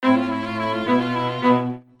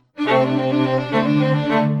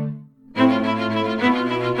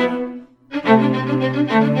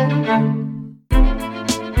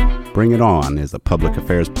Bring It On is a public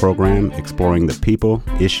affairs program exploring the people,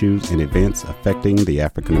 issues, and events affecting the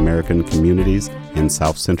African American communities in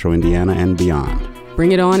South Central Indiana and beyond.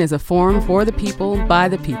 Bring It On is a forum for the people, by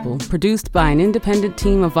the people, produced by an independent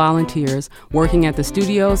team of volunteers working at the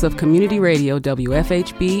studios of Community Radio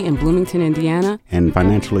WFHB in Bloomington, Indiana, and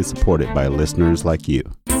financially supported by listeners like you.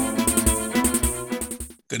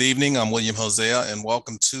 Good evening, I'm William Hosea, and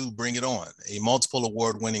welcome to Bring It On, a multiple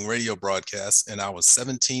award-winning radio broadcast in our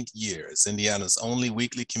 17th year as Indiana's only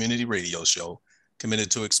weekly community radio show committed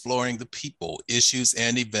to exploring the people, issues,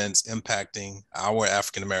 and events impacting our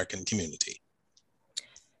African American community.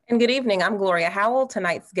 And good evening, I'm Gloria Howell,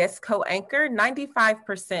 tonight's guest co-anchor.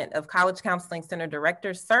 95% of College Counseling Center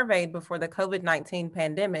directors surveyed before the COVID-19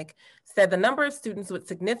 pandemic said the number of students with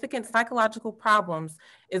significant psychological problems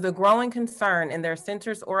is a growing concern in their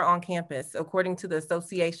centers or on campus, according to the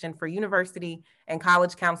Association for University and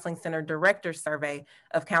College Counseling Center Directors Survey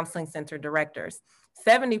of Counseling Center Directors.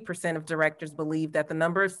 70% of directors believe that the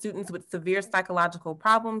number of students with severe psychological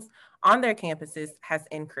problems on their campuses has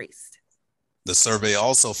increased. The survey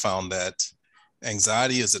also found that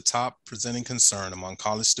anxiety is a top presenting concern among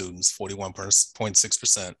college students,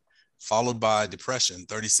 41.6%, followed by depression,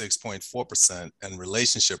 36.4%, and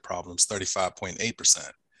relationship problems,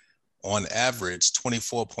 35.8%. On average,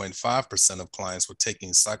 24.5% of clients were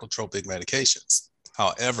taking psychotropic medications.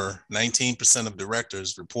 However, 19% of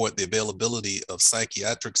directors report the availability of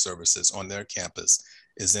psychiatric services on their campus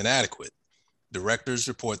is inadequate. Directors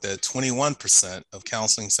report that 21% of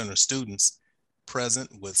counseling center students present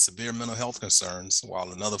with severe mental health concerns,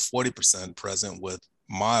 while another 40% present with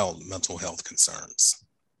mild mental health concerns.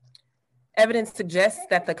 Evidence suggests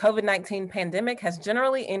that the COVID-19 pandemic has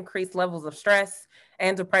generally increased levels of stress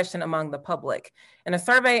and depression among the public. In a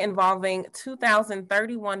survey involving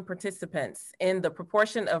 2,031 participants, in the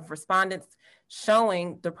proportion of respondents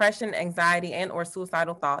showing depression, anxiety, and or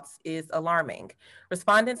suicidal thoughts is alarming.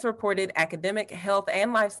 Respondents reported academic, health,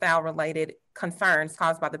 and lifestyle-related concerns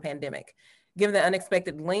caused by the pandemic. Given the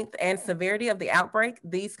unexpected length and severity of the outbreak,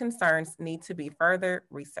 these concerns need to be further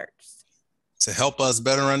researched. To help us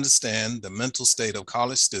better understand the mental state of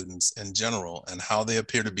college students in general and how they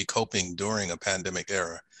appear to be coping during a pandemic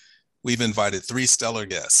era, we've invited three stellar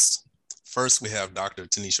guests. First, we have Dr.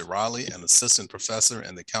 Tanisha Riley, an assistant professor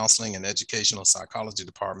in the Counseling and Educational Psychology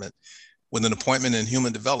Department with an appointment in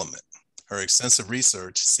Human Development. Her extensive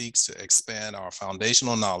research seeks to expand our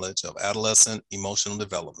foundational knowledge of adolescent emotional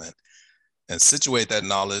development and situate that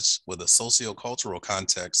knowledge with a sociocultural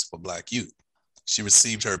context for Black youth. She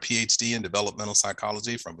received her PhD in developmental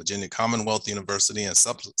psychology from Virginia Commonwealth University and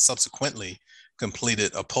subsequently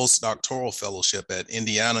completed a postdoctoral fellowship at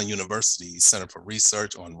Indiana University's Center for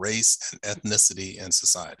Research on Race and Ethnicity and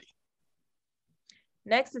Society.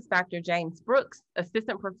 Next is Dr. James Brooks,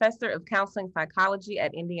 Assistant Professor of Counseling Psychology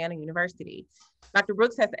at Indiana University. Dr.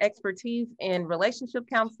 Brooks has expertise in relationship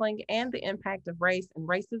counseling and the impact of race and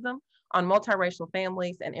racism on multiracial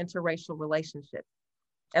families and interracial relationships.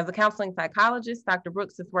 As a counseling psychologist, Dr.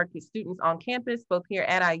 Brooks has worked with students on campus, both here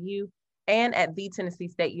at IU and at the Tennessee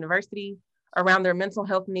State University, around their mental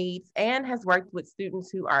health needs, and has worked with students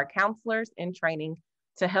who are counselors in training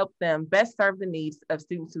to help them best serve the needs of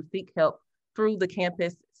students who seek help through the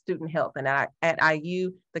campus student health and at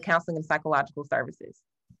IU, the Counseling and Psychological Services.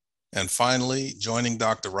 And finally, joining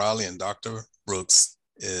Dr. Riley and Dr. Brooks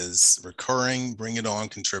is recurring Bring It On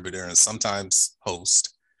contributor and sometimes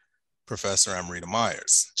host, Professor Amrita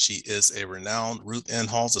Myers. She is a renowned Ruth N.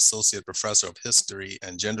 Halls Associate Professor of History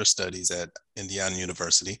and Gender Studies at Indiana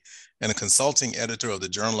University and a consulting editor of the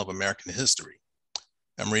Journal of American History.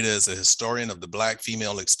 Amrita is a historian of the Black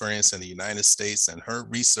female experience in the United States, and her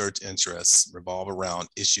research interests revolve around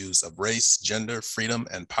issues of race, gender, freedom,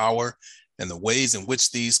 and power, and the ways in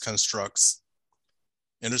which these constructs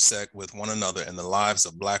intersect with one another in the lives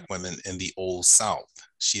of Black women in the Old South.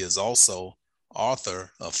 She is also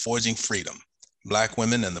author of Forging Freedom, Black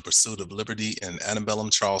Women and the Pursuit of Liberty in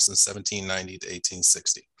Antebellum Charleston, 1790 to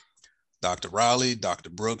 1860. Dr. Riley,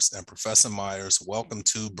 Dr. Brooks, and Professor Myers, welcome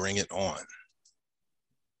to Bring It On.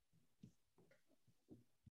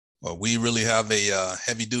 Well, we really have a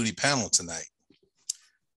heavy-duty panel tonight.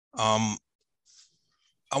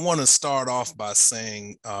 I want to start off by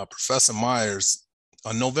saying, Professor Myers,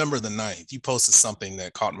 on November the 9th, you posted something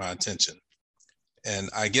that caught my attention. And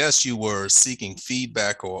I guess you were seeking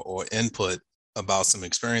feedback or input about some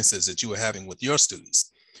experiences that you were having with your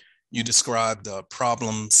students. You described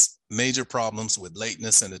major problems with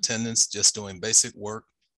lateness and attendance, just doing basic work,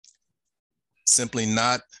 simply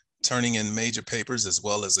not turning in major papers, as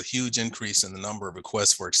well as a huge increase in the number of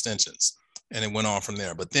requests for extensions. And it went on from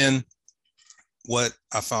there. But then what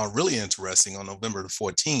I found really interesting on November the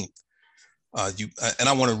 14th, and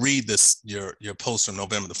I want to read your post from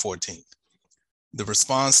November the 14th. The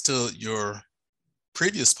response to your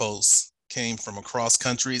previous posts came from across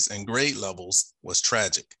countries and grade levels was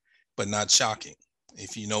tragic, but not shocking,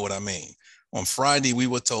 if you know what I mean. On Friday, we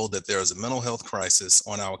were told that there is a mental health crisis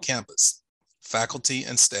on our campus. Faculty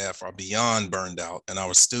and staff are beyond burned out, and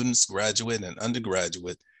our students, graduate and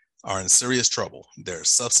undergraduate, are in serious trouble. There's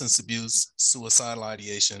substance abuse, suicidal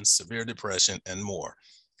ideation, severe depression, and more.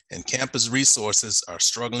 And campus resources are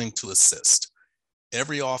struggling to assist.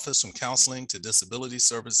 Every office, from counseling to disability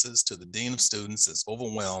services to the dean of students, is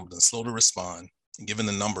overwhelmed and slow to respond, given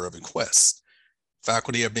the number of requests.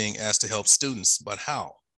 Faculty are being asked to help students, but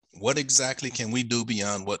how? What exactly can we do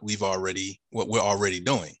beyond what we're already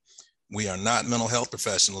doing? We are not mental health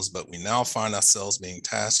professionals, but we now find ourselves being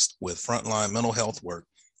tasked with frontline mental health work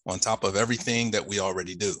on top of everything that we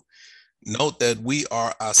already do. Note that we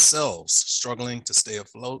are ourselves struggling to stay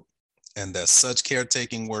afloat, and that such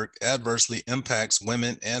caretaking work adversely impacts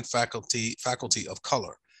women and faculty of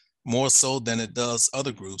color, more so than it does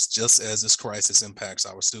other groups, just as this crisis impacts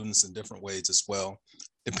our students in different ways as well,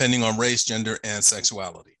 depending on race, gender, and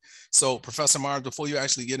sexuality. So, Professor Myers, before you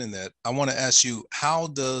actually get in that, I want to ask you, how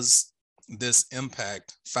does this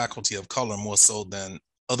impact faculty of color more so than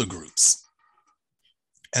other groups?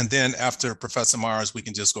 And then after Professor Myers, we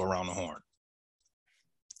can just go around the horn.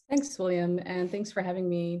 Thanks, William, and thanks for having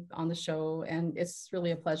me on the show. And it's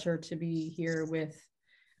really a pleasure to be here with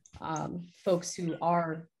folks who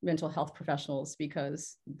are mental health professionals,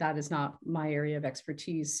 because that is not my area of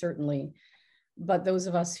expertise, certainly. But those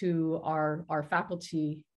of us who are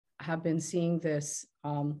faculty have been seeing this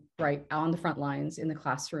right on the front lines in the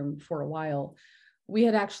classroom for a while. We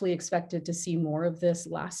had actually expected to see more of this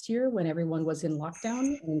last year when everyone was in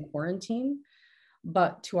lockdown and in quarantine.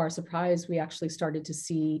 But to our surprise, we actually started to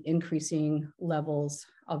see increasing levels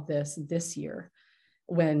of this year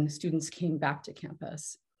when students came back to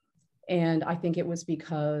campus. And I think it was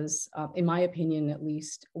because, in my opinion, at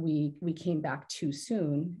least, we came back too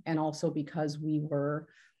soon, and also because we were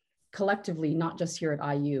collectively, not just here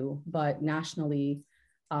at IU, but nationally,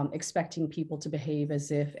 expecting people to behave as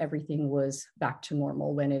if everything was back to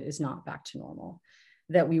normal when it is not back to normal.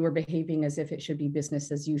 That we were behaving as if it should be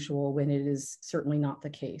business as usual when it is certainly not the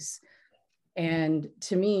case. And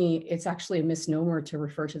to me, it's actually a misnomer to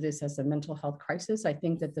refer to this as a mental health crisis. I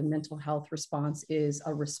think that the mental health response is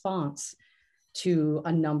a response to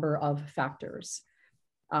a number of factors.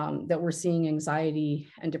 That we're seeing anxiety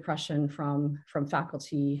and depression from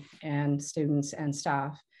faculty and students and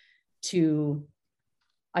staff to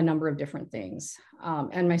a number of different things.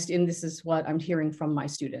 And this is what I'm hearing from my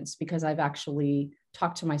students, because I've actually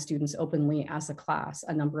talked to my students openly as a class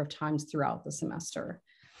a number of times throughout the semester.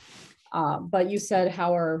 But you said,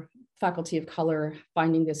 how are faculty of color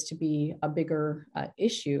finding this to be a bigger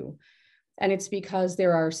issue? And it's because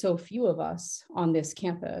there are so few of us on this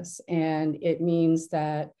campus, and it means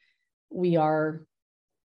that we are,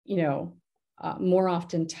 more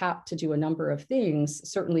often tapped to do a number of things.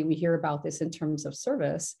 Certainly we hear about this in terms of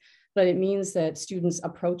service, but it means that students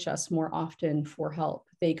approach us more often for help.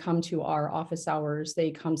 They come to our office hours,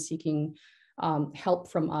 they come seeking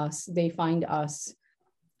help from us, they find us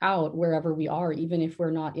out wherever we are, even if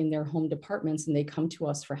we're not in their home departments, and they come to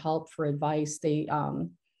us for help, for advice. They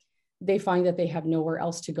find that they have nowhere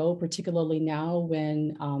else to go, particularly now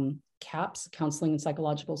when CAPS, Counseling and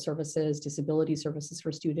Psychological Services, Disability Services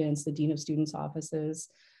for Students, the Dean of Students offices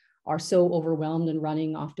are so overwhelmed and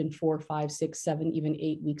running often 4, 5, 6, 7, even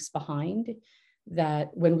 8 weeks behind, that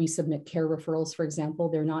when we submit care referrals, for example,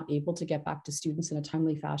 they're not able to get back to students in a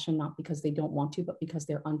timely fashion, not because they don't want to, but because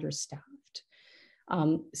they're understaffed.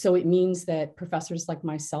 So it means that professors like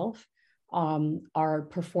myself are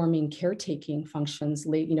performing caretaking functions,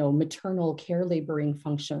 maternal care laboring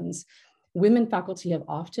functions. Women faculty have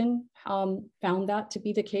often found that to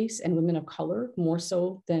be the case, and women of color more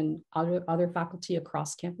so than other faculty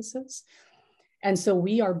across campuses. And so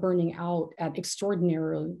we are burning out at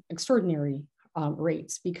extraordinary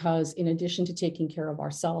rates, because in addition to taking care of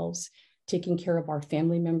ourselves, taking care of our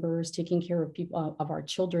family members, taking care of people, of our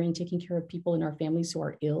children, taking care of people in our families who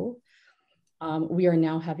are ill, we are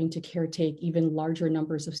now having to caretake even larger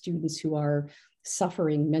numbers of students who are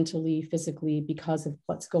suffering mentally, physically, because of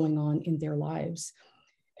what's going on in their lives.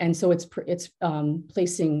 And so it's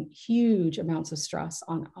placing huge amounts of stress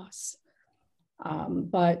on us.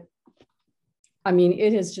 But I mean,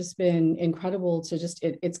 it has just been incredible to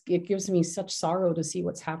it gives me such sorrow to see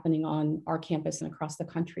what's happening on our campus and across the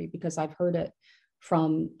country, because I've heard it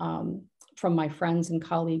from my friends and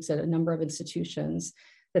colleagues at a number of institutions,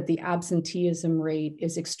 that the absenteeism rate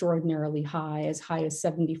is extraordinarily high as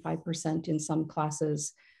 75% in some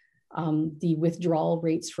classes. The withdrawal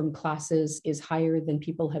rates from classes is higher than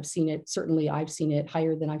people have seen it. Certainly I've seen it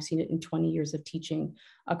higher than I've seen it in 20 years of teaching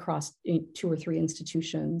across 2 or 3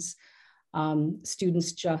 institutions.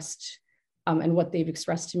 Students just, and what they've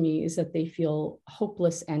expressed to me is that they feel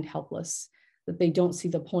hopeless and helpless, that they don't see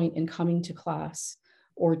the point in coming to class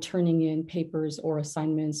or turning in papers or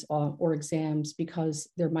assignments or exams because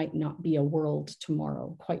there might not be a world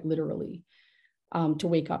tomorrow, quite literally. To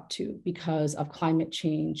wake up to because of climate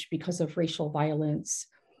change, because of racial violence,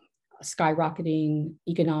 skyrocketing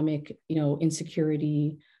economic,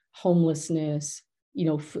 insecurity, homelessness,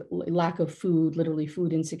 lack of food, literally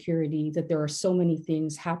food insecurity, that there are so many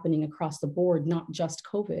things happening across the board, not just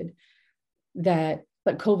COVID,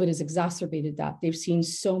 but COVID has exacerbated that. They've seen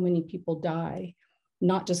so many people die,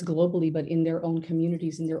 not just globally, but in their own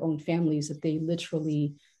communities, in their own families, that they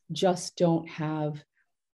literally just don't have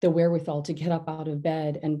the wherewithal to get up out of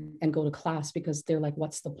bed and go to class because they're like,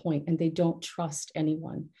 what's the point? And they don't trust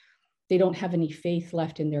anyone. They don't have any faith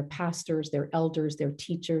left in their pastors, their elders, their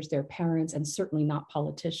teachers, their parents, and certainly not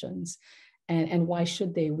politicians. And why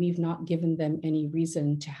should they? We've not given them any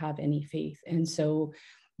reason to have any faith. And so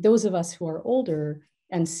those of us who are older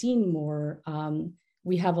and seen more,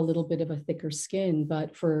 we have a little bit of a thicker skin,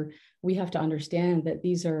 but we have to understand that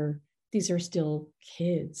these are still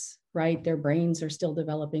kids, right? Their brains are still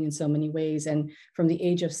developing in so many ways. And from the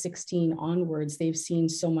age of 16 onwards, they've seen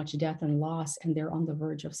so much death and loss, and they're on the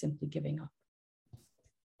verge of simply giving up.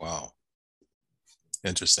 Wow.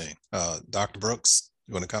 Interesting. Dr. Brooks,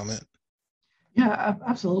 you want to comment? Yeah,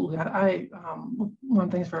 absolutely. One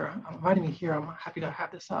thing for inviting me here. I'm happy to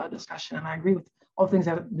have this discussion, and I agree with all things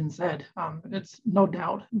that have been said. It's no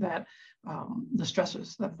doubt that the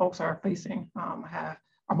stressors that folks are facing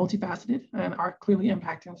are multifaceted and are clearly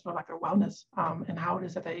impacting sort of like their wellness and how it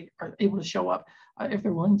is that they are able to show up if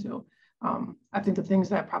they're willing to. I think the things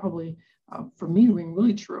that probably, for me, ring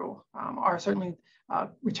really true are certainly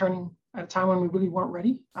returning at a time when we really weren't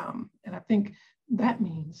ready. And I think that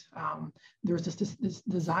means there's just this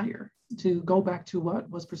desire to go back to what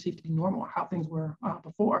was perceived to be normal, how things were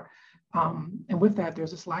before. And with that,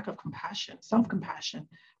 there's this lack of compassion, self-compassion,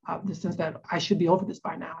 the sense that I should be over this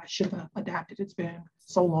by now. I should have adapted. It's been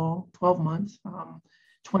so long, 12 months,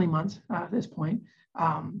 20 months at this point,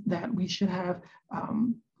 that we should have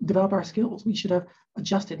developed our skills. We should have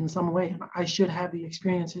adjusted in some way. And I should have the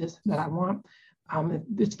experiences that I want.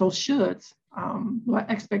 It's those shoulds,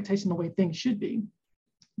 expectation of the way things should be,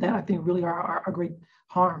 that I think really are a great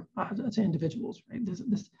harm to individuals, right?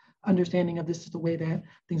 This understanding of this is the way that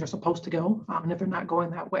things are supposed to go. And if they're not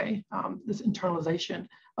going that way, this internalization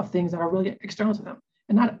of things that are really external to them.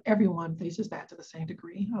 And not everyone faces that to the same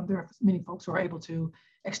degree. There are many folks who are able to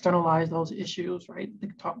externalize those issues, right? They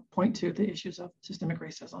can point to the issues of systemic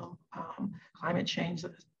racism, climate change,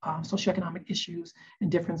 socioeconomic issues,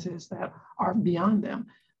 and differences that are beyond them.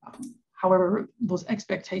 However, those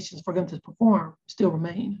expectations for them to perform still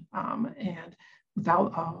remain. And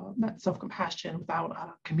without that self-compassion, without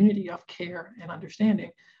a community of care and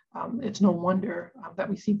understanding, it's no wonder that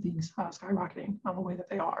we see things skyrocketing the way that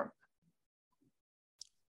they are.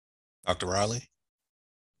 Dr. Riley?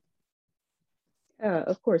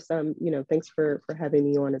 Of course, thanks for having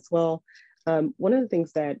me on as well. One of the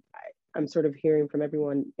things that I'm sort of hearing from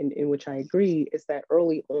everyone in which I agree is that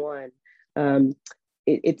early on,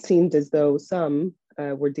 it seemed as though some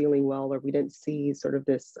were dealing well, or we didn't see sort of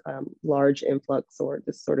this large influx or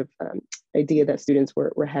this sort of idea that students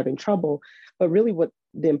were having trouble. But really what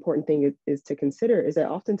the important thing is to consider is that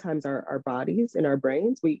oftentimes our bodies and our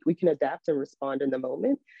brains, we can adapt and respond in the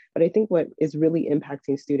moment. But I think what is really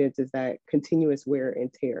impacting students is that continuous wear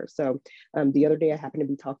and tear. So the other day I happened to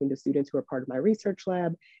be talking to students who are part of my research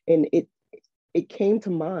lab, and it came to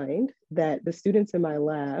mind that the students in my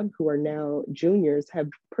lab who are now juniors have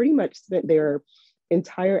pretty much spent their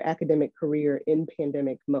entire academic career in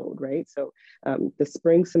pandemic mode, right? So the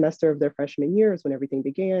spring semester of their freshman year is when everything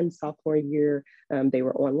began. Sophomore year, they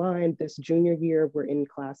were online. This junior year, we're in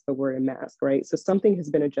class, but we're in mask, right? So something has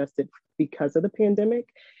been adjusted because of the pandemic.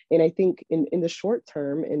 And I think in the short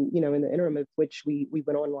term, and in the interim of which we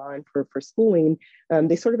went online for schooling,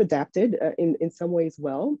 they sort of adapted in some ways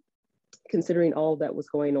well, considering all that was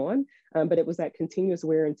going on. But it was that continuous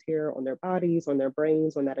wear and tear on their bodies, on their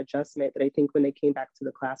brains, on that adjustment that I think when they came back to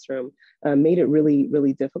the classroom made it really,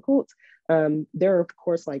 really difficult. There are, of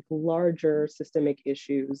course, like larger systemic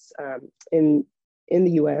issues in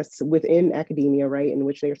the US within academia, right, in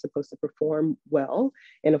which they are supposed to perform well.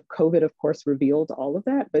 And if COVID, of course, revealed all of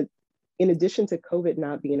that. But in addition to COVID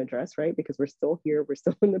not being addressed, right? Because we're still here, we're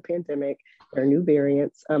still in the pandemic, there are new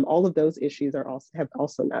variants, all of those issues have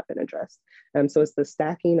also not been addressed. So it's the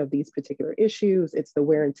stacking of these particular issues, it's the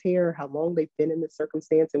wear and tear, how long they've been in the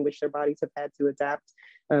circumstance in which their bodies have had to adapt,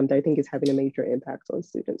 that I think is having a major impact on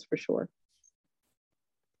students for sure.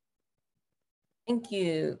 Thank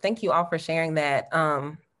you. Thank you all for sharing that.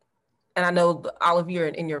 And I know all of you are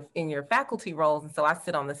in your faculty roles, and so I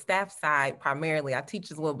sit on the staff side primarily. I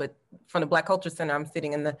teach as well, but from the Black Culture Center, I'm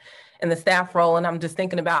sitting in the staff role, and I'm just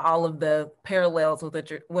thinking about all of the parallels with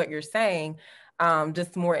what you're saying,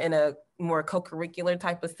 just more in a more co-curricular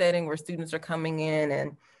type of setting where students are coming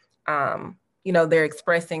in and you know, they're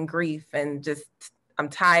expressing grief and just, I'm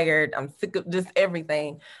tired, I'm sick of just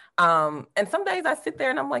everything. And some days I sit there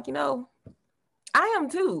and I'm like, you know, I am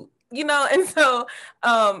too. You know, and so,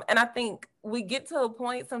 and I think we get to a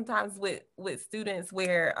point sometimes with students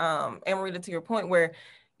where, Amrita, to your point, where,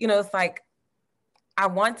 you know, it's like, I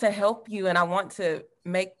want to help you and I want to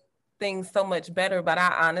make things so much better, but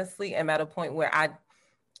I honestly am at a point where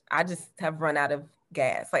I just have run out of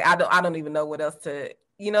gas. Like, I don't even know what else to,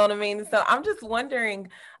 you know what I mean? So I'm just wondering,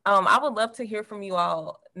 I would love to hear from you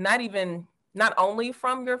all, not only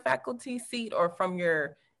from your faculty seat or from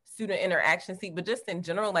your student interaction seat, but just in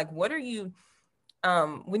general, like, what are you,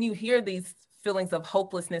 when you hear these feelings of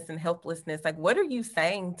hopelessness and helplessness, like, what are you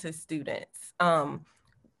saying to students?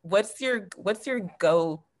 What's your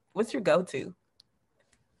go-to?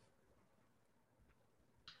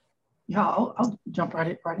 Yeah, I'll jump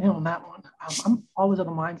right in on that one. I'm always of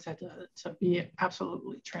the mindset to be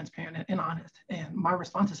absolutely transparent and honest. And my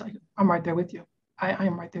response is, I'm right there with you. I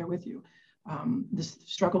am right there with you. This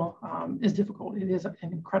struggle is difficult. It is an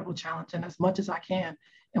incredible challenge. And as much as I can,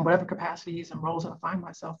 in whatever capacities and roles that I find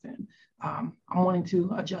myself in, I'm wanting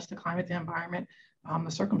to adjust the climate, the environment,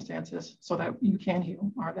 the circumstances, so that you can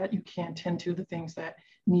heal or that you can tend to the things that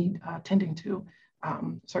need tending to.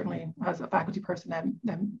 Certainly as a faculty person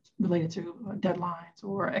that related to deadlines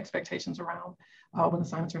or expectations around when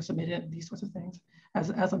assignments are submitted, these sorts of things. As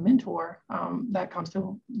a mentor, that comes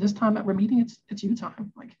to this time that we're meeting, it's you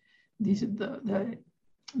time. Like, these the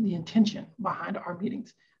intention behind our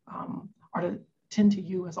meetings are to tend to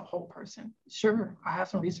you as a whole person. Sure, I have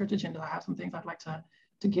some research agenda, I have some things I'd like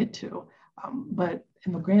to get to, but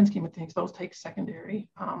in the grand scheme of things, those take secondary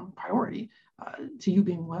priority to you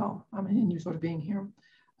being well, and you sort of being here.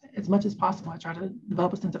 As much as possible, I try to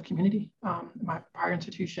develop a sense of community. In my prior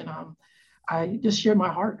institution, I just shared my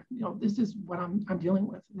heart. You know, this is what I'm dealing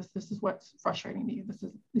with. This is what's frustrating me.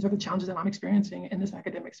 These are the challenges that I'm experiencing in this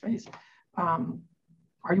academic space.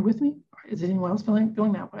 Are you with me? Is anyone else feeling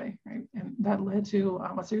that way? Right? And that led to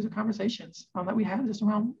a series of conversations that we had just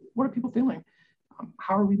around what are people feeling?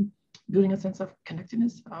 How are we building a sense of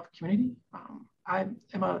connectedness, of community? I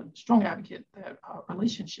am a strong advocate that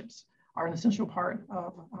relationships are an essential part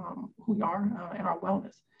of who we are and our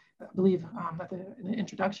wellness. I believe that in the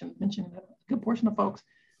introduction mentioned that a good portion of folks,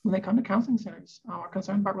 when they come to counseling centers, are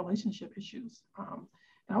concerned about relationship issues. And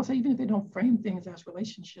I would say, even if they don't frame things as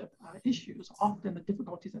relationship issues, often the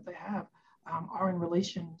difficulties that they have are in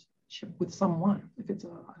relationship with someone. If it's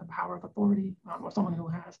a power of authority or someone who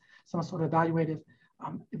has some sort of evaluative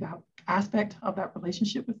aspect of that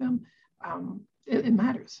relationship with them, it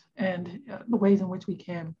matters. And the ways in which we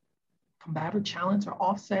can combat or challenge or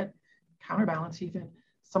offset, counterbalance even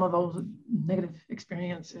some of those negative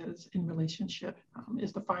experiences in relationship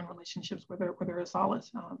is to find relationships where there is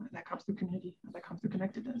solace. That comes through community, that comes through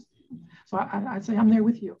connectedness. So I'd say I'm there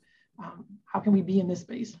with you. How can we be in this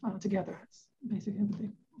space together? It's basic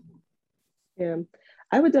empathy. Yeah,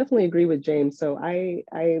 I would definitely agree with James. So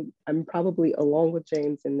I'm probably along with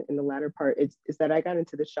James in the latter part, is that I got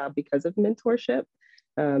into this job because of mentorship.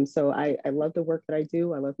 So I love the work that I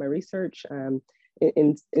do. I love my research.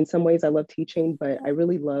 In some ways I love teaching, but I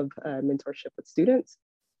really love mentorship with students,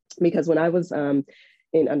 because when I was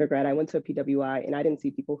in undergrad, I went to a PWI and I didn't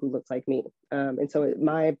see people who looked like me. And so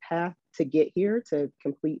my path to get here, to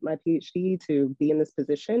complete my PhD, to be in this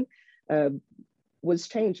position, was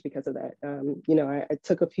changed because of that. You know, I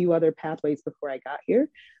took a few other pathways before I got here.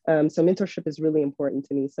 So mentorship is really important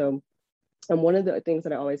to me. So one of the things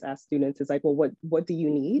that I always ask students is like, well, what do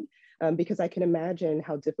you need? Because I can imagine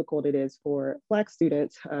how difficult it is for Black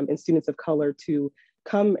students and students of color to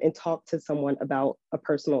come and talk to someone about a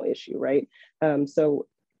personal issue, right? So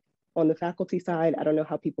on the faculty side, I don't know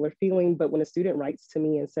how people are feeling, but when a student writes to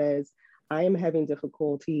me and says, I am having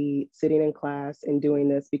difficulty sitting in class and doing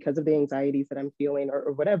this because of the anxieties that I'm feeling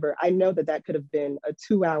or whatever, I know that could have been a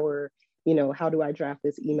 2-hour how do I draft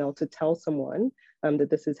this email to tell someone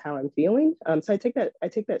that this is how I'm feeling? So I take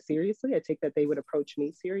that seriously. I take that they would approach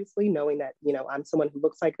me seriously, knowing that, I'm someone who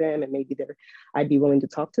looks like them and maybe I'd be willing to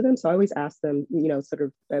talk to them. So I always ask them, sort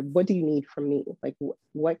of, what do you need from me? Like,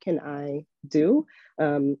 what can I do?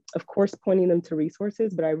 Of course, pointing them to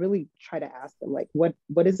resources, but I really try to ask them, like,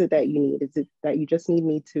 what is it that you need? Is it that you just need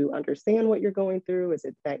me to understand what you're going through? Is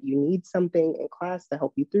it that you need something in class to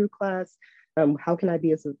help you through class? How can I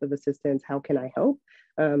be of assistance? How can I help?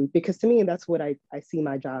 Because to me, that's what I see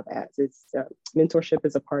my job as. It's mentorship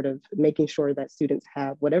is a part of making sure that students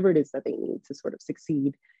have whatever it is that they need to sort of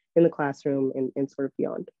succeed in the classroom and sort of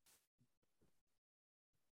beyond.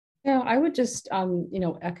 Yeah, I would just,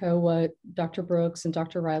 echo what Dr. Brooks and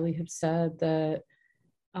Dr. Riley have said, that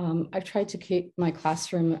I've tried to keep my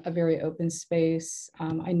classroom a very open space.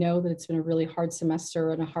 I know that it's been a really hard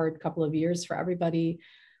semester and a hard couple of years for everybody.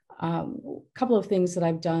 A couple of things that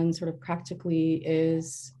I've done sort of practically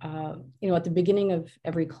is, at the beginning of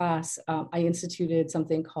every class, I instituted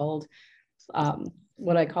something called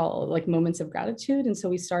what I call like moments of gratitude. And so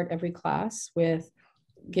we start every class with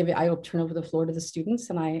I will turn over the floor to the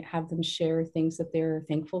students and I have them share things that they're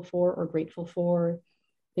thankful for or grateful for,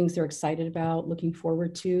 things they're excited about, looking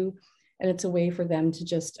forward to. And it's a way for them to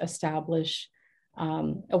just establish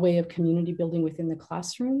a way of community building within the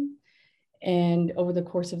classroom. And over the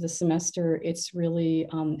course of the semester, it's really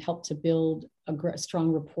helped to build a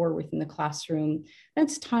strong rapport within the classroom. And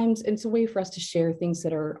it's a way for us to share things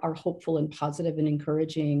that are hopeful and positive and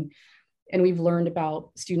encouraging. And we've learned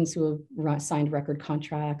about students who have signed record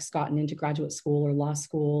contracts, gotten into graduate school or law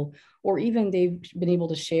school, or even they've been able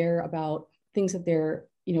to share about things that they're,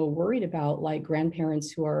 worried about, like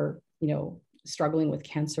grandparents who are, struggling with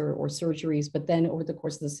cancer or surgeries. But then over the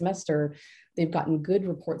course of the semester, they've gotten good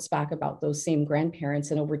reports back about those same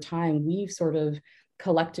grandparents. And over time, we've sort of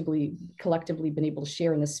collectively been able to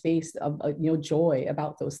share in the space of joy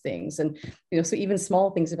about those things. And so even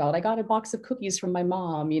small things about, I got a box of cookies from my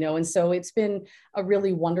mom, and so it's been a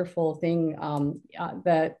really wonderful thing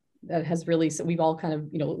that has really, so we've all kind of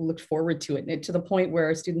looked forward to it, and to the point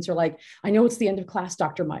where students are like, I know it's the end of class,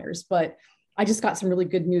 Dr. Myers, but I just got some really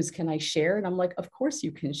good news. Can I share? And I'm like, of course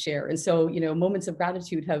you can share. And so moments of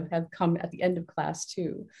gratitude have come at the end of class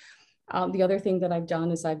too. The other thing that I've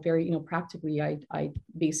done is I've very, practically, I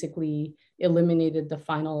basically eliminated the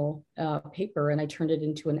final paper and I turned it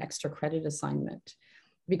into an extra credit assignment,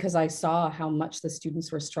 because I saw how much the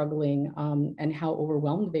students were struggling and how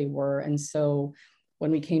overwhelmed they were. And so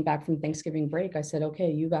when we came back from Thanksgiving break, I said,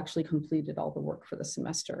 okay, you've actually completed all the work for the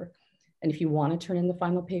semester. And if you want to turn in the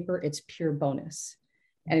final paper, it's pure bonus.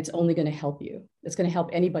 And it's only going to help you. It's going to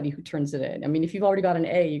help anybody who turns it in. I mean, if you've already got an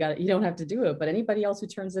A, you don't have to do it, but anybody else who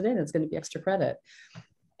turns it in, it's going to be extra credit.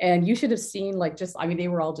 And you should have seen they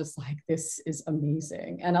were all just like, this is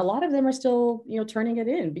amazing. And a lot of them are still, turning it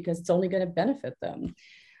in because it's only going to benefit them.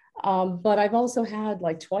 But I've also had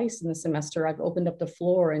twice in the semester, I've opened up the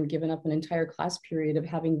floor and given up an entire class period of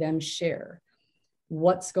having them share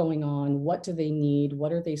what's going on, what do they need,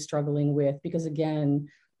 what are they struggling with? Because again,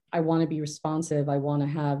 I want to be responsive. I want to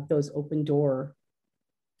have those open door,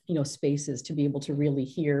 spaces to be able to really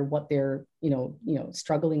hear what they're,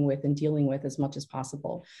 struggling with and dealing with as much as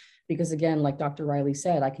possible. Because again, like Dr. Riley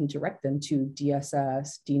said, I can direct them to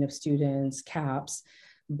DSS, Dean of Students, CAPS,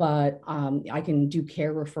 but I can do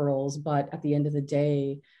care referrals. But at the end of the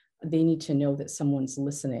day, they need to know that someone's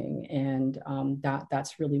listening, and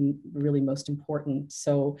that's really, really most important.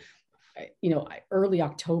 So, early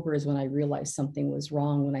October is when I realized something was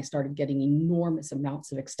wrong, when I started getting enormous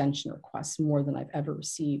amounts of extension requests, more than I've ever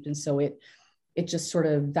received. And so it just sort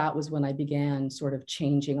of, that was when I began sort of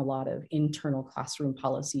changing a lot of internal classroom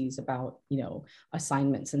policies about,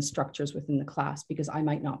 assignments and structures within the class, because I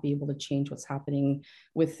might not be able to change what's happening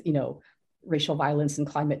with, racial violence and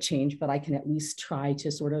climate change, but I can at least try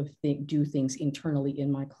to sort of do things internally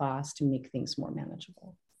in my class to make things more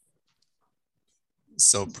manageable.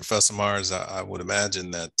 So Professor Myers, I would imagine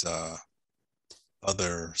that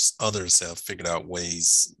others have figured out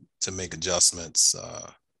ways to make adjustments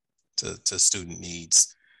to student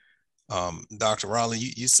needs. Dr. Riley,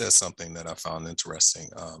 you said something that I found interesting.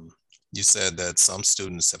 You said that some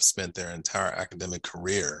students have spent their entire academic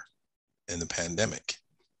career in the pandemic.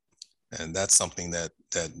 And that's something that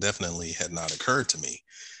definitely had not occurred to me.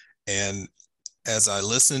 And as I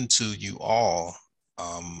listen to you all,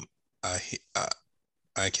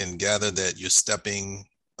 I can gather that you're stepping,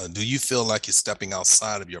 do you feel like you're stepping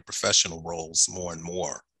outside of your professional roles more and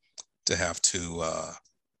more to have to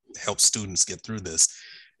help students get through this?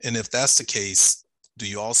 And if that's the case, do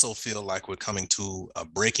you also feel like we're coming to a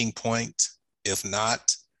breaking point? If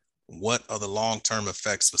not, what are the long-term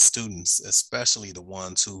effects for students, especially the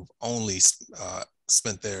ones who've only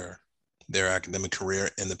spent their academic career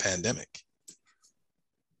in the pandemic?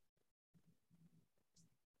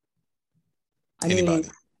 Anybody?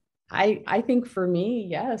 I think for me,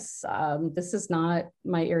 yes, this is not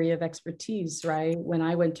my area of expertise, right? When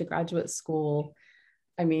I went to graduate school,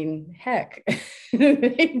 I mean, heck,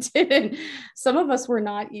 they didn't. Some of us were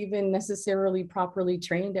not even necessarily properly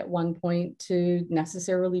trained at one point to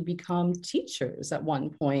necessarily become teachers at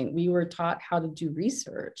one point. We were taught how to do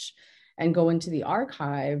research and go into the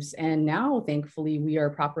archives. And now, thankfully, we are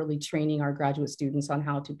properly training our graduate students on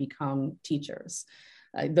how to become teachers.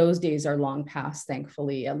 Those days are long past,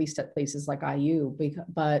 thankfully, at least at places like IU.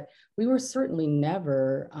 But we were certainly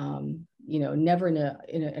never, never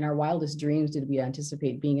in our wildest dreams did we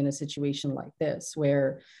anticipate being in a situation like this,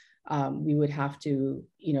 where we would have to,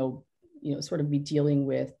 sort of be dealing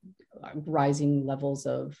with rising levels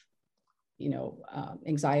of,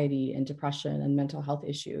 anxiety and depression and mental health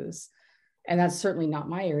issues. And that's certainly not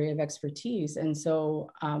my area of expertise. And so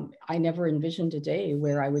I never envisioned a day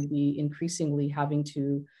where I would be increasingly having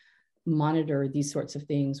to monitor these sorts of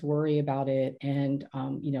things, worry about it, and,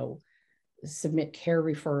 submit care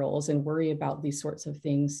referrals and worry about these sorts of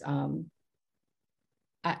things. Like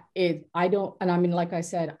I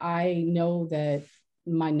said, I know that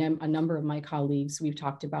a number of my colleagues, we've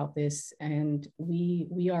talked about this, and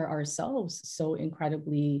we are ourselves so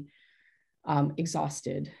incredibly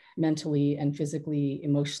exhausted mentally and physically,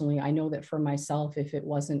 emotionally. I know that for myself, if it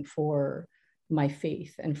wasn't for my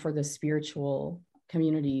faith and for the spiritual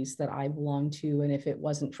communities that I belong to, and if it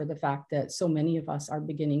wasn't for the fact that so many of us are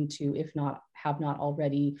beginning to, if not have not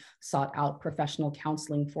already, sought out professional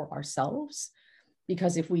counseling for ourselves,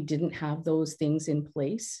 because if we didn't have those things in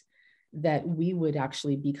place, that we would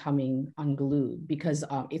actually be coming unglued, because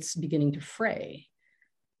it's beginning to fray.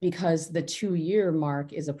 Because the 2-year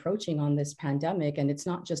mark is approaching on this pandemic, and it's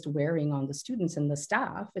not just wearing on the students and the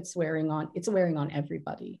staff, it's wearing on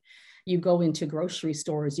everybody. You go into grocery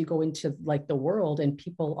stores, you go into like the world, and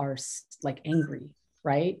people are like angry,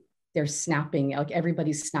 right? They're snapping, like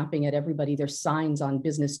everybody's snapping at everybody. There's signs on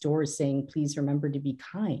business doors saying, please remember to be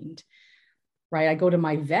kind, right? I go to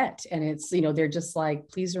my vet and it's, they're just like,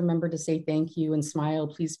 please remember to say thank you and smile.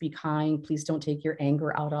 Please be kind. Please don't take your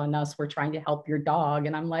anger out on us. We're trying to help your dog.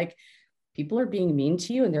 And I'm like, people are being mean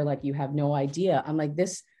to you. And they're like, you have no idea. I'm like,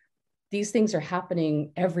 these things are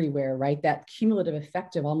happening everywhere, right? That cumulative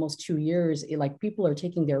effect of almost 2 years, like people are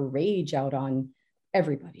taking their rage out on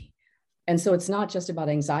everybody. And so it's not just about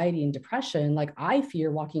anxiety and depression. Like I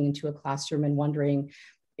fear walking into a classroom and wondering,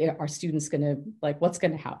 are students gonna, like, what's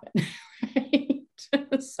gonna happen? Right?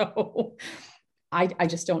 So I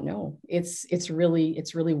just don't know. It's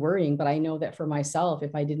really worrying, but I know that for myself,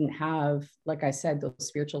 if I didn't have, like I said, those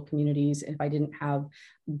spiritual communities, if I didn't have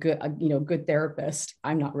good therapists,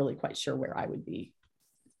 I'm not really quite sure where I would be.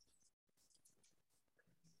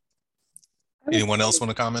 Anyone else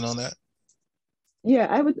want to comment on that? Yeah,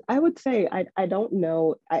 I would say I don't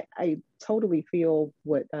know. I totally feel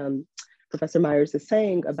what Professor Myers is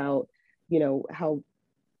saying about, how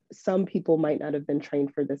some people might not have been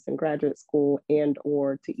trained for this in graduate school and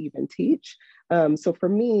or to even teach. So for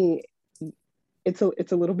me, it's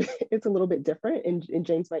a little bit different, and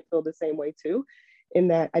James might feel the same way too, in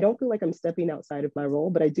that I don't feel like I'm stepping outside of my role,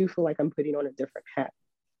 but I do feel like I'm putting on a different hat.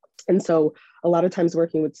 And so a lot of times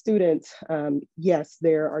working with students, yes,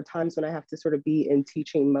 there are times when I have to sort of be in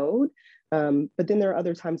teaching mode, but then there are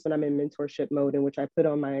other times when I'm in mentorship mode, in which I put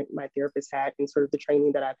on my therapist hat and sort of the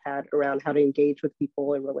training that I've had around how to engage with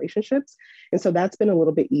people in relationships. And so that's been a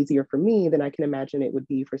little bit easier for me than I can imagine it would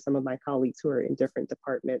be for some of my colleagues who are in different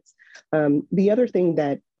departments. The other thing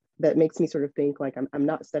that makes me sort of think like I'm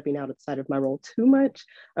not stepping outside of my role too much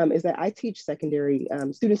is that I teach secondary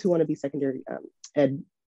students who want to be secondary ed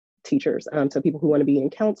teachers. So people who want to be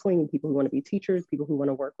in counseling, people who want to be teachers, people who want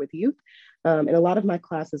to work with youth. And a lot of my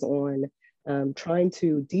class is on trying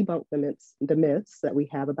to debunk the myths that we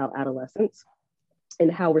have about adolescence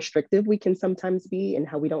and how restrictive we can sometimes be and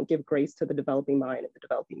how we don't give grace to the developing mind and the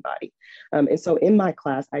developing body. And so in my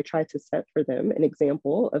class, I try to set for them an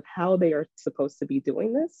example of how they are supposed to be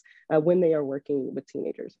doing this when they are working with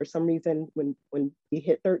teenagers. For some reason, when you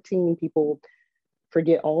hit 13, people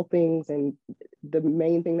forget all things, and the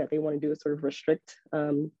main thing that they want to do is sort of restrict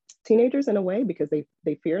teenagers in a way, because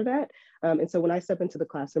they fear that. And so when I step into the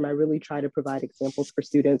classroom, I really try to provide examples for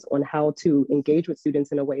students on how to engage with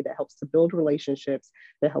students in a way that helps to build relationships,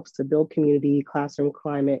 that helps to build community, classroom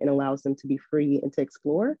climate, and allows them to be free and to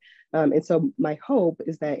explore. And so my hope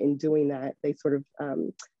is that in doing that, they sort of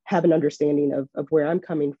have an understanding of where I'm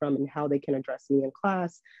coming from and how they can address me in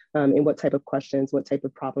class, and what type of questions, what type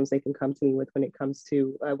of problems they can come to me with when it comes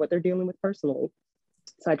to what they're dealing with personally.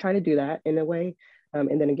 So I try to do that in a way.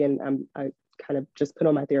 And then again, I kind of just put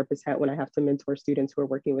on my therapist hat when I have to mentor students who are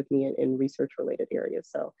working with me in research related areas.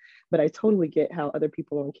 So, but I totally get how other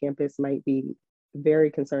people on campus might be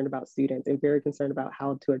very concerned about students and very concerned about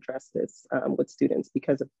how to address this with students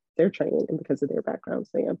because of their training and because of their background,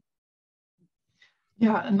 Sam.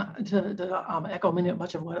 Yeah, and to echo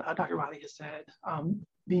much of what Dr. Riley has said,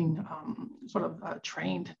 being sort of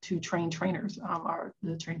trained to train trainers, or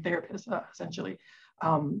the trained therapists, essentially.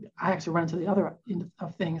 I actually run into the other end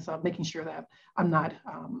of things, making sure that I'm not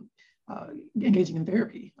engaging in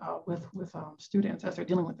therapy with students as they're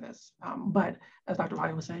dealing with this. But as Dr.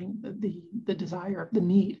 Riley was saying, the desire, the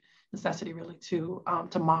need, necessity really to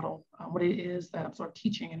model what it is that I'm sort of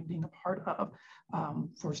teaching and being a part of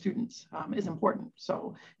for students is important.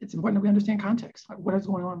 So it's important that we understand context, like what is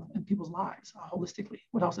going on in people's lives holistically,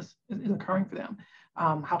 what else is occurring for them.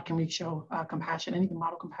 How can we show compassion and even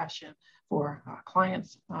model compassion for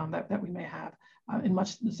clients that we may have in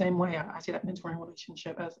much the same way. I see that mentoring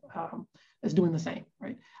relationship as doing the same,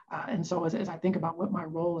 right? And so as I think about what my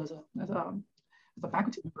role as a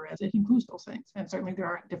faculty member is, it includes those things. And certainly there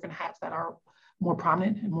are different hats that are more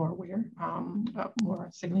prominent and more aware, more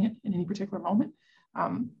salient in any particular moment.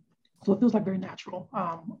 So it feels like very natural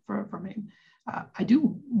for me. I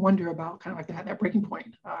do wonder about kind of like that breaking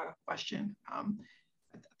point question.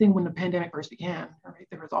 I think when the pandemic first began, right,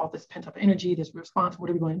 there was all this pent up energy, this response, what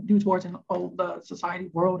are we going to do towards the society,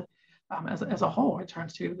 world as a whole in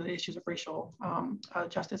terms to the issues of racial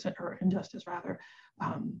justice or injustice rather.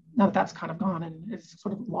 Now that that's kind of gone and it's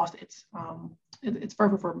sort of lost its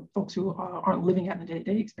fervor for folks who aren't living out in the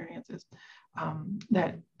day-to-day experiences,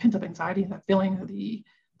 that pent up anxiety, that feeling, the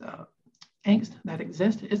angst that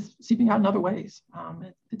exists is seeping out in other ways.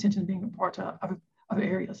 Attention being a part of other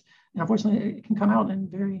areas. And unfortunately, it can come out in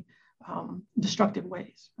very destructive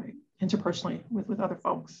ways, right? Interpersonally with other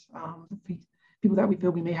folks, people that we feel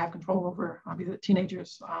we may have control over, be it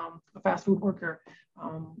teenagers, a fast food worker,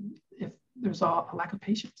 if there's a lack of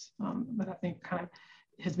patience that I think kind of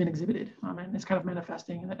has been exhibited, and it's kind of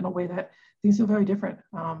manifesting in a way that things feel very different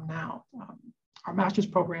now. Our master's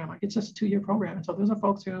program, like it's just a 2-year program. And so those are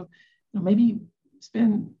folks who maybe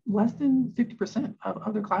spend less than 50%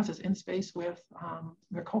 of their classes in space with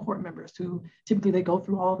their cohort members who typically they go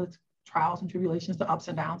through all the trials and tribulations, the ups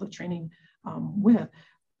and downs of training with.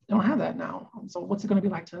 They don't have that now. So what's it going to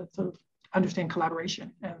be like to understand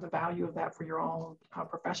collaboration and the value of that for your own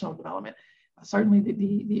professional development? Certainly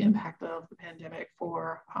the impact of the pandemic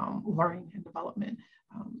for learning and development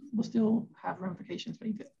will still have ramifications, but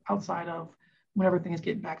outside of whenever things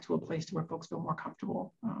get back to a place to where folks feel more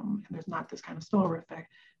comfortable and there's not this kind of spillover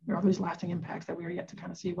effect, there are these lasting impacts that we are yet to kind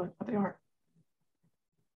of see what they are.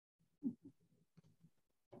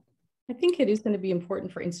 I think it is going to be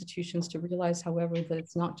important for institutions to realize, however, that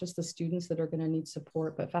it's not just the students that are going to need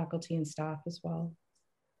support, but faculty and staff as well.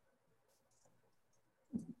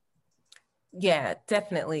 Yeah,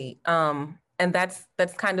 definitely. And that's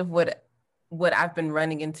kind of what I've been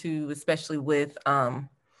running into, especially with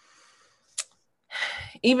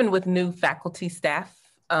even with new faculty staff,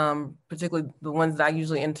 particularly the ones that I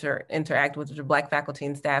usually interact with, which are Black faculty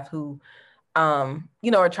and staff who,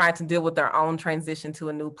 are trying to deal with their own transition to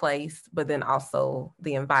a new place, but then also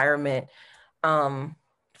the environment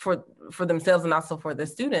for themselves and also for the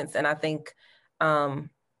students. And I think, one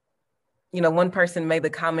person made the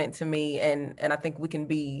comment to me, and I think we can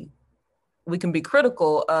be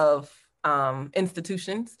critical of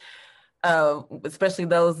institutions, especially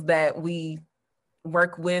those that we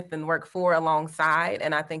work with and work for alongside.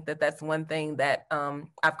 And I think that that's one thing that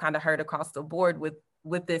I've kind of heard across the board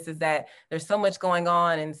with this is that there's so much going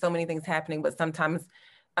on and so many things happening, but sometimes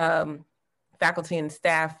faculty and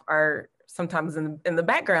staff are sometimes in the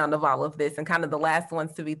background of all of this and kind of the last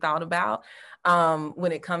ones to be thought about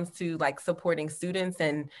when it comes to like supporting students.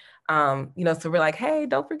 And so we're like, hey,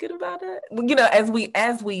 don't forget about it,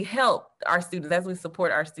 as we help our students, as we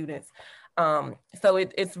support our students. So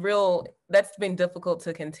it's real, that's been difficult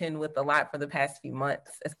to contend with a lot for the past few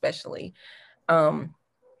months, especially.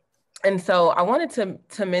 And so I wanted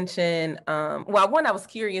to mention, I was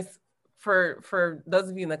curious for those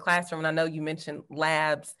of you in the classroom, and I know you mentioned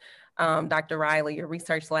labs, Dr. Riley, your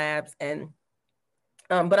research labs, and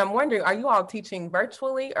But I'm wondering, are you all teaching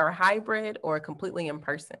virtually or hybrid or completely in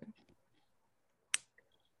person?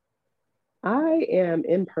 I am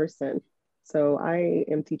in person. So I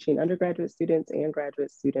am teaching undergraduate students and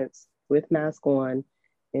graduate students with mask on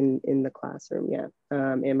in the classroom, yeah.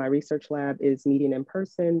 And my research lab is meeting in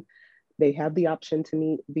person. They have the option to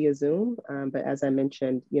meet via Zoom, but as I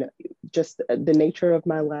mentioned, just the nature of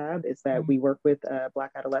my lab is that we work with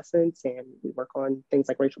Black adolescents and we work on things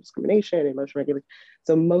like racial discrimination and emotional regulation.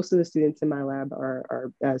 So most of the students in my lab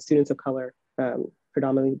are students of color,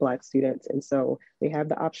 predominantly Black students. And so they have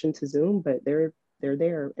the option to Zoom, but they're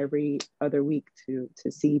there every other week to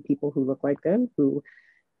see people who look like them, who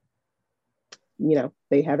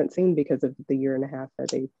they haven't seen because of the year and a half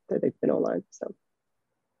that they've been online. So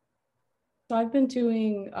I've been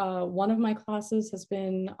doing, one of my classes has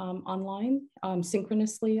been online,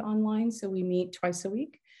 synchronously online. So we meet twice a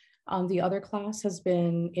week. The other class has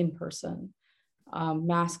been in person,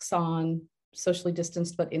 masks on, socially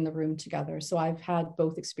distanced, but in the room together. So I've had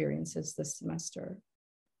both experiences this semester.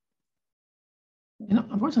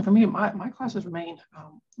 Unfortunately for me, my classes remain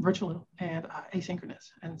virtual and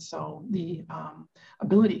asynchronous. And so the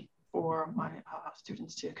ability for my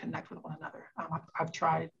students to connect with one another, I've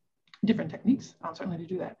tried different techniques, certainly to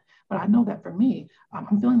do that. But I know that for me,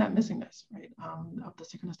 I'm feeling that missingness, right, of the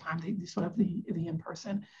synchronous time, the sort of the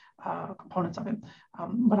in-person components of it.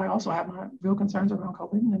 But I also have my real concerns around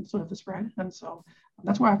COVID and sort of the spread. And so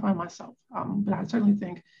that's where I find myself. But I certainly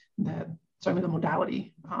think that certainly the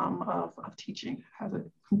modality of teaching has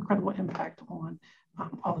an incredible impact on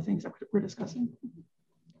all the things that we're discussing.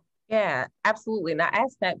 Yeah, absolutely. And I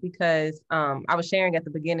asked that because I was sharing at the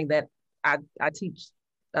beginning that I teach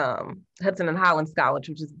Hudson and Highlands College,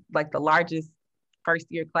 which is like the largest first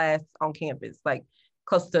year class on campus, like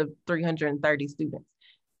close to 330 students.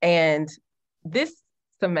 And this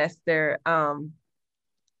semester,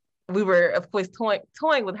 we were, of course,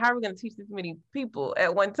 toying with how we're going to teach this many people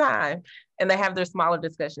at one time. And they have their smaller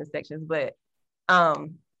discussion sections. But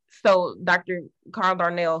so Dr. Carl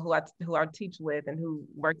Darnell, who I teach with and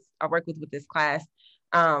I work with this class,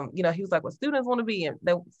 he was like, well, students want to be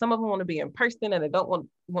some of them want to be in person and they don't want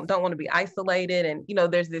to be isolated. And,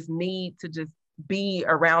 there's this need to just be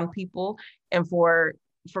around people. And for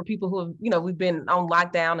people who have, we've been on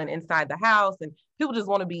lockdown and inside the house and people just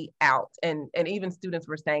want to be out. And even students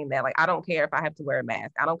were saying that, like, I don't care if I have to wear a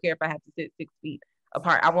mask. I don't care if I have to sit 6 feet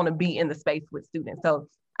apart. I want to be in the space with students. So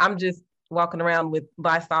I'm just walking around with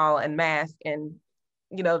Lysol and mask and,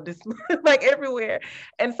 just like everywhere.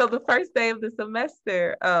 And so the first day of the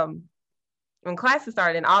semester, when classes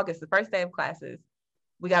started in August, the first day of classes,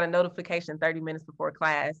 we got a notification 30 minutes before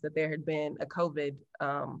class that there had been a COVID,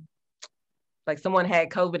 like someone had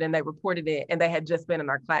COVID and they reported it and they had just been in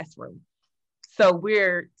our classroom. So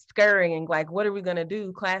we're scurrying, like, what are we gonna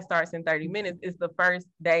do? Class starts in 30 minutes. It's the first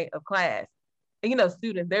day of class. And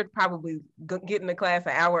students, they're probably getting to class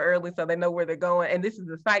an hour early so they know where they're going. And this is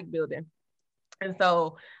the psych building. And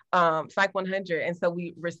so Psych 100. And so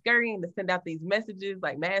we're scurrying to send out these messages,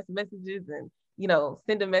 like mass messages and,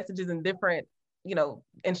 sending messages in different,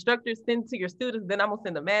 instructors send to your students. Then I'm gonna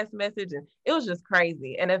send a mass message. And it was just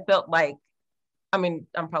crazy. And it felt like, I'm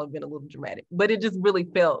probably being a little dramatic, but it just really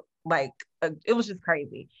felt like it was just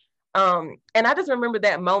crazy. And I just remember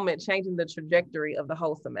that moment changing the trajectory of the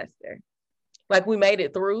whole semester. Like we made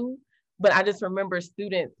it through, but I just remember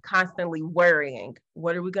students constantly worrying,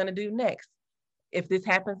 what are we gonna do next? If this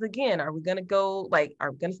happens again, are we gonna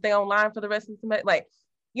are we gonna stay online for the rest of the semester? Like,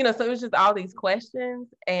 so it was just all these questions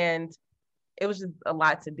and it was just a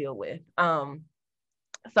lot to deal with.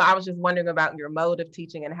 So I was just wondering about your mode of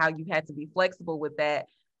teaching and how you had to be flexible with that,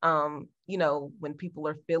 when people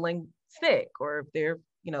are feeling sick or if they're,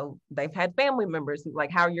 they've had family members,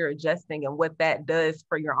 like how you're adjusting and what that does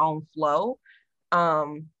for your own flow.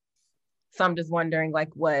 So I'm just wondering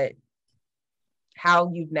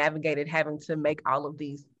how you've navigated having to make all of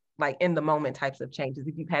these like in the moment types of changes,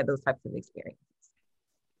 if you've had those types of experiences.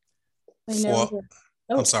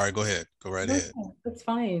 I'm sorry, go ahead. Go right ahead. That's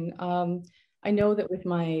fine. I know that with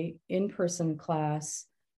my in-person class,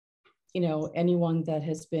 anyone that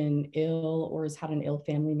has been ill or has had an ill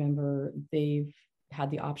family member, they've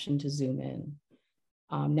had the option to Zoom in.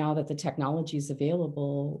 Now that the technology is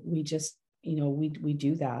available, we just, we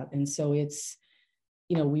do that. And so it's,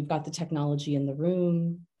 we've got the technology in the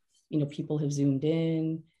room, people have Zoomed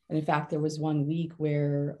in. And in fact, there was one week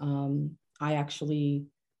where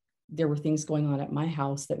there were things going on at my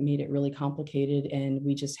house that made it really complicated. And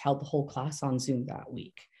we just held the whole class on Zoom that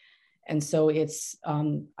week. And so it's,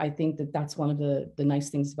 I think that that's one of the nice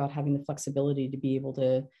things about having the flexibility to be able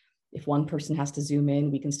to If one person has to Zoom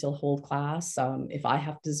in, we can still hold class. If I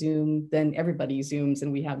have to Zoom, then everybody Zooms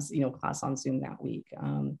and we have, class on Zoom that week.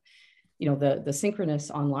 The synchronous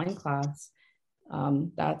online class,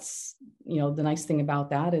 that's, the nice thing about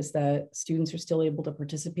that is that students are still able to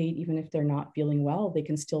participate even if they're not feeling well. They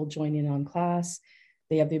can still join in on class.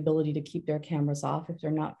 They have the ability to keep their cameras off if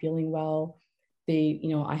they're not feeling well.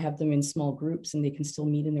 I have them in small groups and they can still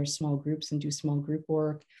meet in their small groups and do small group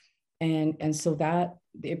work. And so that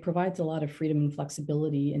it provides a lot of freedom and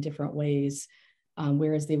flexibility in different ways,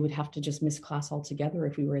 whereas they would have to just miss class altogether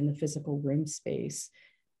if we were in the physical room space.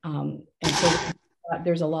 And so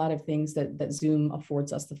there's a lot of things that Zoom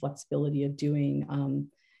affords us the flexibility of doing.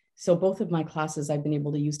 So both of my classes, I've been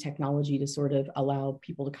able to use technology to sort of allow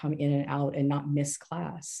people to come in and out and not miss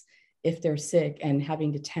class if they're sick and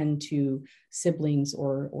having to tend to siblings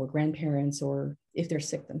or grandparents, or if they're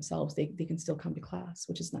sick themselves, they can still come to class,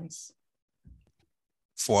 which is nice.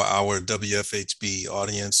 For our WFHB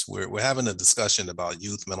audience, we're having a discussion about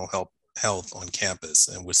youth mental health on campus,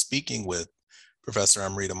 and we're speaking with Professor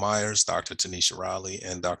Amrita Myers, Dr. Tanisha Riley,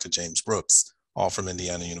 and Dr. James Brooks, all from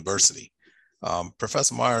Indiana University.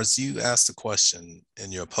 Professor Myers, you asked a question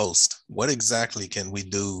in your post: what exactly can we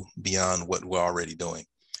do beyond what we're already doing?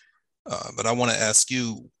 But I want to ask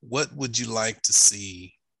you, what would you like to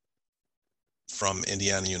see from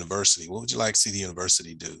Indiana University? What would you like to see the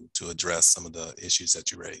university do to address some of the issues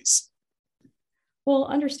that you raise? Well,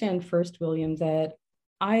 understand first, William, that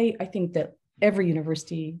I think that every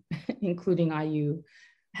university, including IU,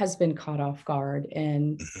 has been caught off guard,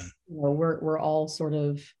 and we're all sort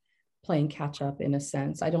of playing catch up in a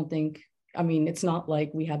sense. It's not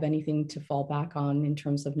like we have anything to fall back on in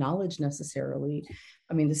terms of knowledge necessarily.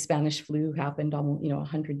 The Spanish flu happened almost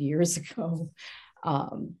 100 years ago.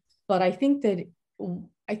 But I think that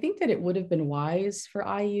it would have been wise for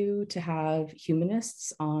IU to have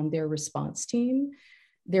humanists on their response team.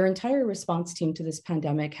 Their entire response team to this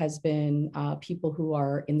pandemic has been people who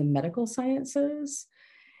are in the medical sciences.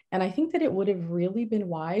 And I think that it would have really been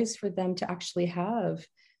wise for them to actually have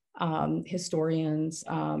historians,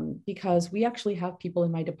 because we actually have people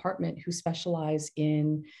in my department who specialize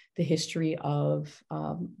in the history of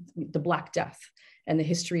the Black Death and the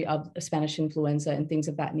history of Spanish influenza and things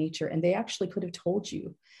of that nature. And they actually could have told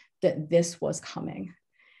you that this was coming.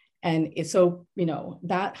 And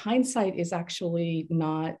that hindsight is actually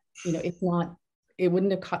not, it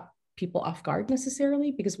wouldn't have caught people off guard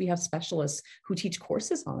necessarily, because we have specialists who teach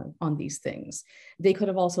courses on these things. They could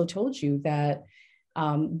have also told you that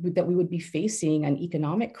we would be facing an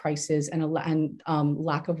economic crisis and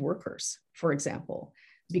lack of workers, for example,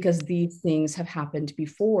 because these things have happened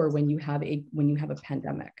before when you have a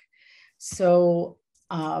pandemic. So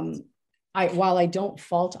while I don't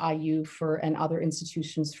fault IU and other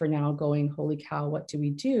institutions for now going, holy cow, what do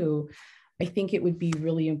we do? I think it would be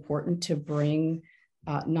really important to bring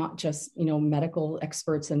not just medical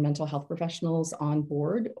experts and mental health professionals on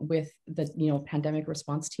board with the pandemic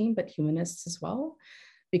response team, but humanists as well,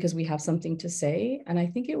 because we have something to say. And I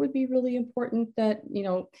think it would be really important that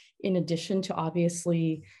in addition to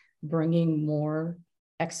obviously bringing more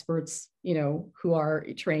experts who are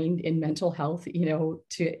trained in mental health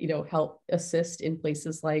to help assist in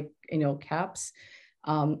places like CAPS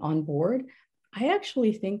on board, I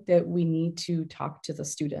actually think that we need to talk to the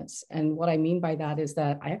students. And what I mean by that is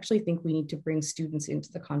that I actually think we need to bring students into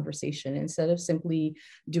the conversation instead of simply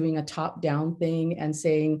doing a top-down thing and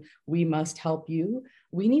saying, we must help you.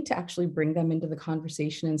 We need to actually bring them into the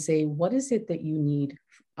conversation and say, what is it that you need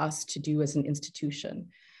us to do as an institution?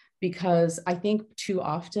 Because I think too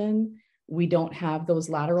often we don't have those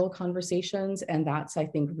lateral conversations. And that's, I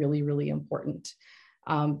think, really, really important.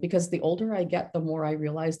 Because the older I get, the more I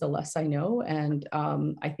realize the less I know. And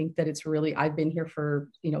I think that I've been here for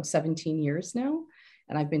 17 years now,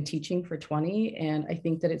 and I've been teaching for 20. And I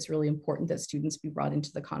think that it's really important that students be brought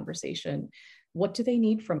into the conversation. What do they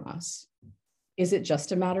need from us? Is it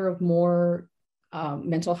just a matter of more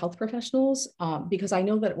mental health professionals? Because I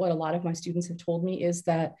know that what a lot of my students have told me is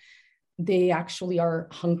that they actually are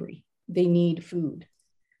hungry. They need food.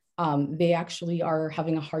 They actually are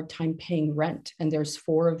having a hard time paying rent. And there's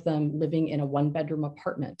 4 of them living in a 1-bedroom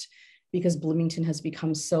apartment because Bloomington has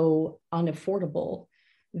become so unaffordable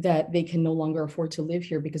that they can no longer afford to live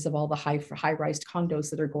here because of all the high-rise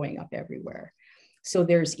condos that are going up everywhere. So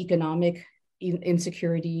there's economic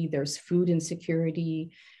insecurity, there's food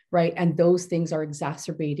insecurity, right? And those things are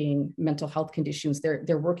exacerbating mental health conditions.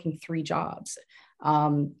 They're working 3 jobs.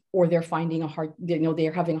 Or they're finding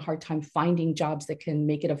they're having a hard time finding jobs that can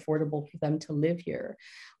make it affordable for them to live here.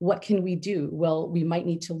 What can we do? Well, we might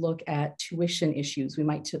need to look at tuition issues. We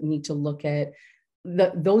might need to look at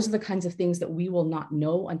those are the kinds of things that we will not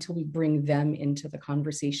know until we bring them into the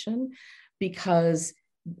conversation, because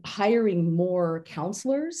hiring more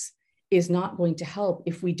counselors is not going to help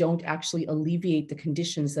if we don't actually alleviate the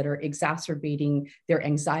conditions that are exacerbating their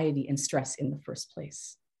anxiety and stress in the first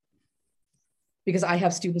place. Because I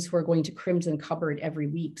have students who are going to Crimson Cupboard every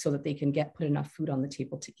week so that they can put enough food on the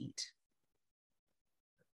table to eat.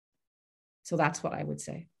 So that's what I would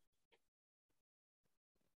say.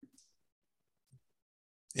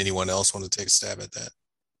 Anyone else want to take a stab at that?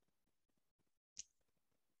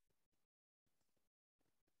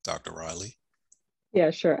 Dr. Riley? Yeah,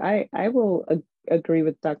 sure. I will agree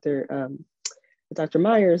with Dr.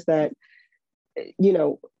 Myers that, you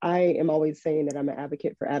know, I am always saying that I'm an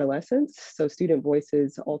advocate for adolescents. So student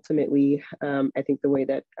voices ultimately, I think the way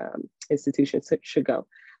that institutions should go.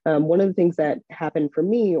 One of the things that happened for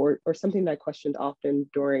me, or something that I questioned often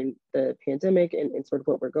during the pandemic and sort of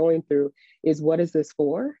what we're going through, is what is this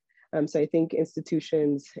for? So I think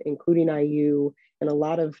institutions, including IU, and a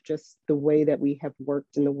lot of just the way that we have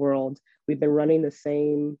worked in the world, we've been running the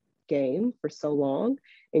same game for so long,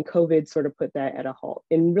 and COVID sort of put that at a halt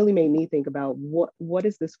and really made me think about what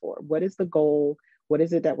is this for? What is the goal? What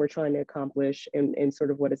is it that we're trying to accomplish, and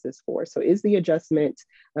sort of what is this for? So is the adjustment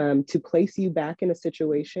to place you back in a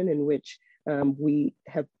situation in which we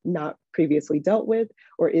have not previously dealt with,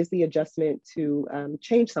 or is the adjustment to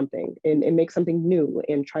change something and make something new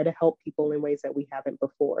and try to help people in ways that we haven't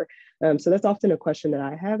before? So that's often a question that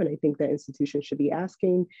I have, and I think that institutions should be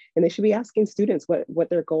asking, and they should be asking students what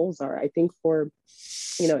their goals are. I think for,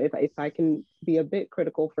 you know, if I can be a bit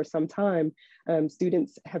critical, for some time,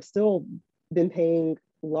 students have still been paying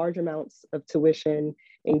large amounts of tuition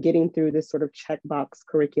and getting through this sort of checkbox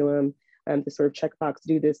curriculum, the sort of checkbox,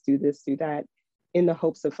 do this, do that, in the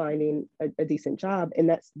hopes of finding a decent job. And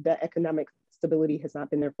that economic stability has not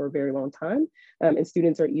been there for a very long time. And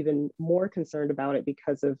students are even more concerned about it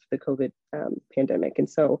because of the COVID pandemic. And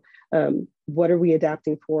so what are we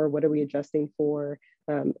adapting for? What are we adjusting for?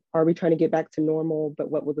 Are we trying to get back to normal,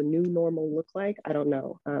 but what will the new normal look like? I don't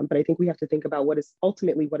know. But I think we have to think about what is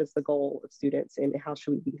the goal of students, and how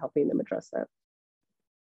should we be helping them address that?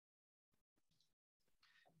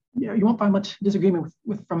 Yeah, you won't find much disagreement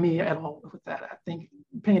from me at all with that. I think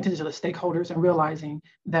paying attention to the stakeholders and realizing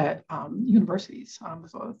that universities,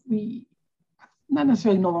 so we not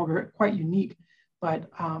necessarily no longer quite unique, but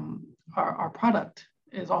our product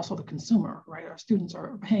is also the consumer, right? Our students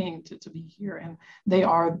are paying to be here, and they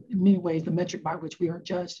are in many ways the metric by which we are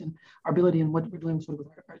judged and our ability and what we're doing with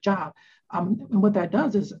our job. And what that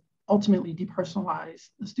does is ultimately depersonalize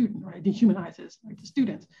the student, right? Dehumanizes, right, the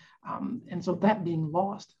students. And so that being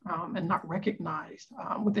lost and not recognized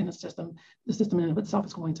within the system in and of itself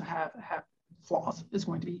is going to have flaws, is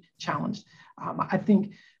going to be challenged. I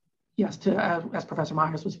think, yes, as Professor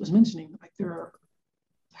Myers was mentioning, like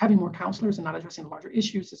having more counselors and not addressing the larger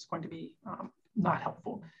issues is going to be not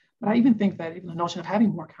helpful. But I even think that even the notion of having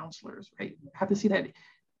more counselors, right, have to see that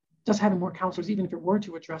just having more counselors, even if it were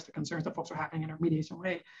to address the concerns that folks are having in a mediation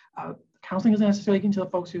way, counseling isn't necessarily getting to the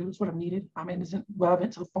folks who sort of need it. It isn't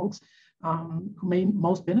relevant to the folks who may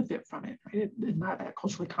most benefit from it. Right? It's not that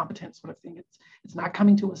culturally competent sort of thing. It's not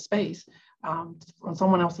coming to a space on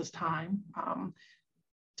someone else's time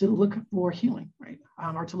to look for healing, right?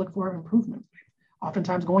 Or to look for improvement. Right?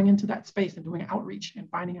 Oftentimes going into that space and doing outreach and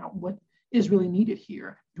finding out what is really needed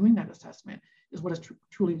here, doing that assessment is what is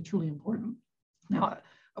truly, truly important. Now,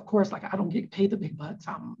 of course, like I don't get paid the big bucks.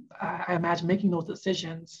 I imagine making those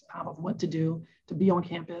decisions of what to do, to be on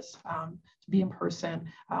campus, to be in person,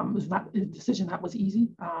 was not a decision that was easy,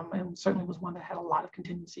 and certainly was one that had a lot of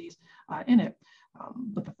contingencies in it.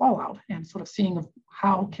 But the fallout and sort of seeing of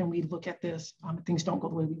how can we look at this if things don't go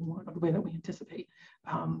the way we want or the way that we anticipate,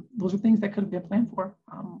 those are things that could have been planned for.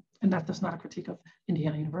 And that's not a critique of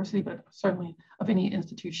Indiana University, but certainly of any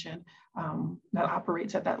institution that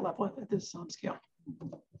operates at that level at this scale.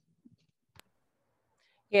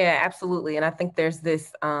 Yeah, absolutely. And I think there's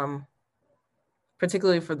this,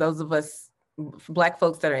 particularly for those of us, for Black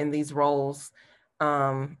folks that are in these roles,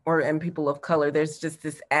 and people of color, there's just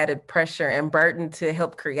this added pressure and burden to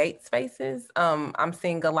help create spaces. I'm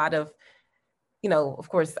seeing a lot of, of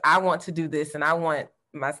course, I want to do this, and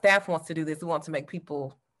my staff wants to do this. We want to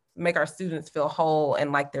make our students feel whole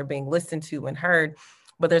and like they're being listened to and heard.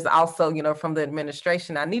 But there's also, from the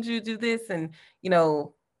administration, I need you to do this, and,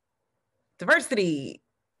 diversity,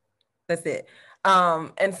 that's it.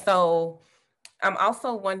 And so I'm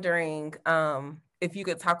also wondering if you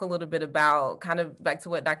could talk a little bit about, kind of back to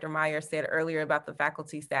what Dr. Myers said earlier about the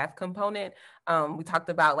faculty staff component. We talked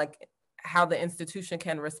about like how the institution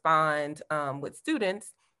can respond with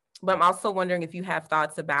students, But I'm also wondering if you have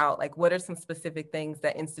thoughts about like, what are some specific things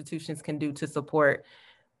that institutions can do to support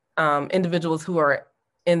individuals who are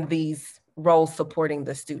in these roles supporting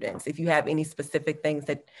the students? If you have any specific things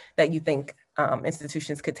that you think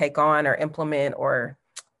institutions could take on or implement or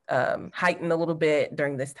heighten a little bit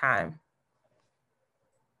during this time.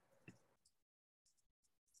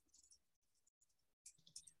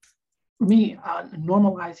 For me,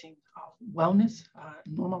 normalizing wellness,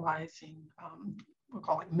 normalizing, we'll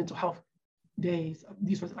call it mental health days,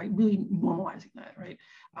 these sorts of, like, really normalizing that, right?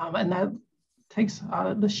 And that takes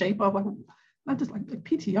the shape of, like, not just like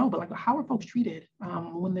PTO, but like how are folks treated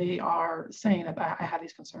when they are saying that I have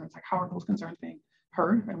these concerns? Like, how are those concerns being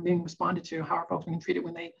heard and being responded to? How are folks being treated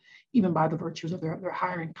when they, even by the virtues of their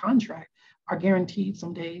hiring contract, are guaranteed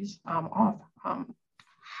some days off?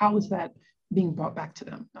 How is that being brought back to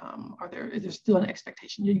them? Is there still an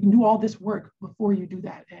expectation? You can do all this work before you do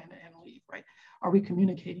that and leave, right? Are we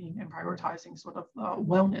communicating and prioritizing sort of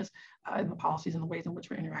wellness in the policies and the ways in which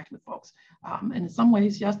we're interacting with folks? And in some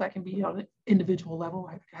ways, yes, that can be on an individual level.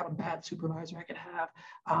 I could have a bad supervisor. I could have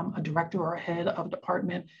a director or a head of a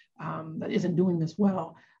department that isn't doing this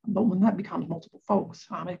well. But when that becomes multiple folks,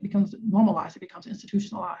 it becomes normalized, it becomes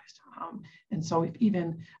institutionalized. And so if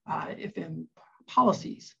in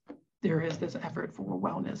policies, there is this effort for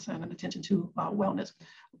wellness and an attention to wellness,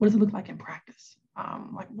 what does it look like in practice?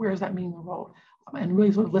 Like, where does that mean the role? And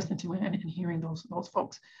really sort of listening to and hearing those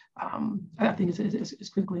folks, I think is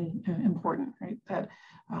critically important, right? That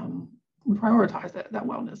we prioritize that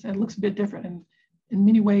wellness. And it looks a bit different. And in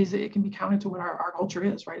many ways, it can be counter to what our culture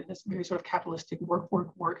is, right? In this very sort of capitalistic work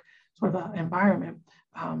sort of environment,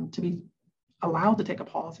 to be allowed to take a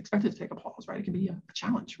pause, expected to take a pause, right? It can be a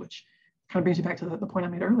challenge, which kind of brings you back to the point I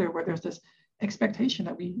made earlier, where there's this expectation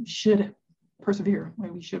that we should persevere,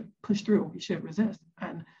 right? We should push through, we should resist.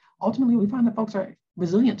 And ultimately, we find that folks are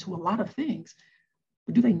resilient to a lot of things,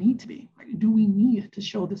 but do they need to be? Like, do we need to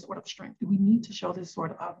show this sort of strength? Do we need to show this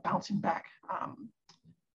sort of bouncing back?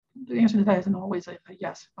 The answer to that isn't always a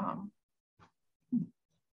yes.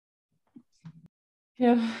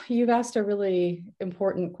 Yeah, you've asked a really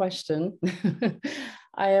important question.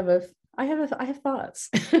 I have thoughts.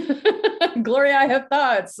 Gloria, I have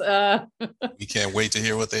thoughts. We can't wait to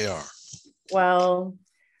hear what they are. Well,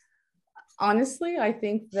 honestly, I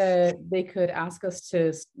think that they could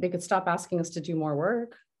stop asking us to do more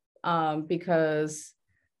work because,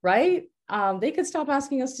 right? They could stop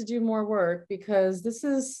asking us to do more work because this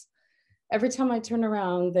is, every time I turn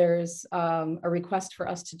around, there's a request for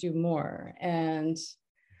us to do more. And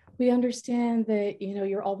we understand that,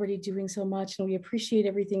 you're already doing so much and we appreciate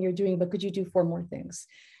everything you're doing, but could you do 4 more things?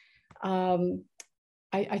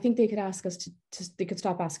 I think they could ask us they could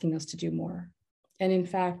stop asking us to do more. And in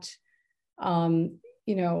fact,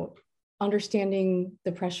 understanding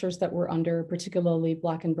the pressures that we're under, particularly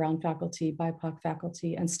Black and Brown faculty, BIPOC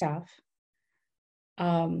faculty and staff,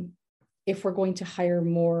 if we're going to hire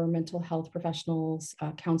more mental health professionals,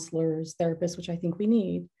 counselors, therapists, which I think we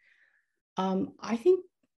need, I think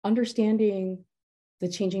understanding the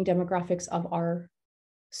changing demographics of our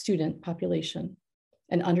student population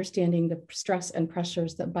and understanding the stress and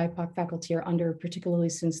pressures that BIPOC faculty are under, particularly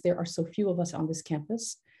since there are so few of us on this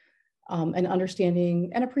campus, and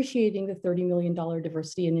understanding and appreciating the $30 million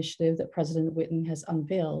diversity initiative that President Whitten has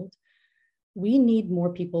unveiled. We need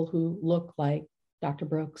more people who look like Dr.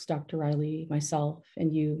 Brooks, Dr. Riley, myself,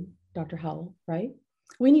 and you, Dr. Howell, right?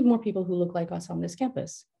 We need more people who look like us on this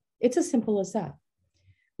campus. It's as simple as that.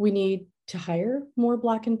 We need to hire more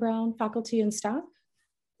Black and Brown faculty and staff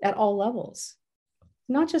at all levels,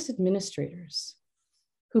 not just administrators,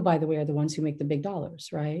 who, by the way, are the ones who make the big dollars,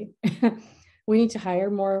 right? We need to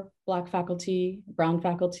hire more Black faculty, Brown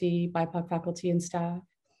faculty, BIPOC faculty and staff.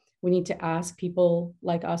 We need to ask people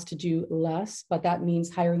like us to do less, but that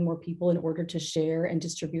means hiring more people in order to share and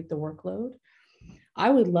distribute the workload.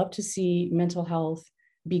 I would love to see mental health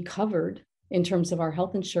be covered in terms of our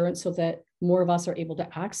health insurance so that more of us are able to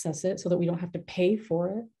access it so that we don't have to pay for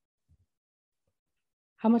it.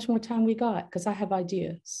 How much more time we got? Because I have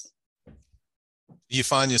ideas. You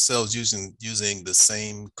find yourselves using the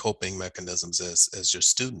same coping mechanisms as your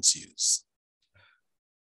students use?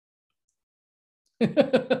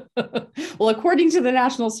 Well, according to the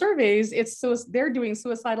national surveys, they're doing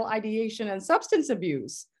suicidal ideation and substance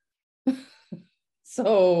abuse.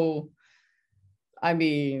 So, I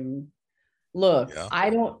mean, look,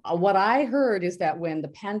 yeah. What I heard is that when the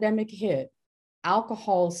pandemic hit,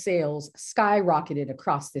 alcohol sales skyrocketed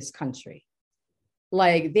across this country.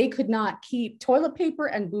 Like, they could not keep toilet paper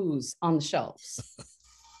and booze on the shelves.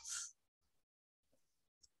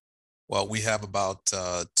 Well, we have about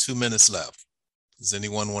 2 minutes left. Does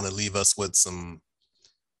anyone want to leave us with some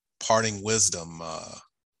parting wisdom? I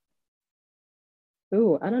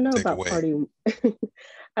don't know about parting.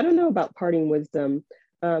 I don't know about parting wisdom,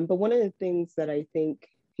 but one of the things that I think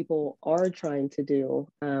people are trying to do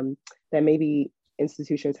that maybe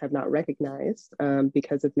institutions have not recognized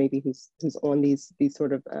because of maybe who's on these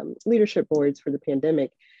sort of leadership boards for the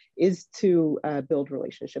pandemic is to build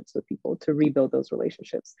relationships with people, to rebuild those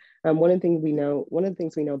relationships. One of the things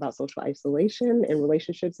we know about social isolation and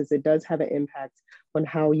relationships is it does have an impact on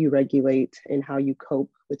how you regulate and how you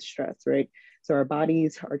cope with stress, right? So our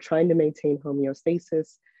bodies are trying to maintain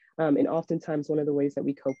homeostasis. And oftentimes one of the ways that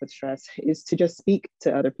we cope with stress is to just speak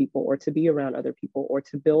to other people or to be around other people or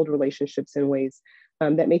to build relationships in ways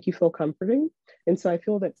that make you feel comforting. And so I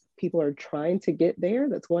feel that people are trying to get there.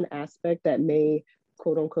 That's one aspect that may,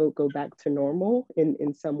 quote unquote, go back to normal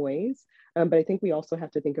in some ways. But I think we also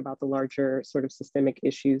have to think about the larger sort of systemic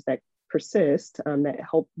issues that persist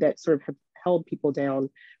that sort of have held people down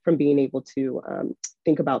from being able to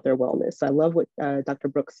think about their wellness. So I love what Dr.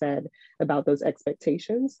 Brooks said about those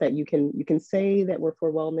expectations, that you can say that we're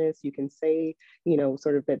for wellness, you can say,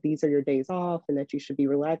 sort of that these are your days off and that you should be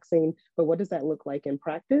relaxing, but what does that look like in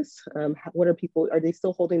practice? Are they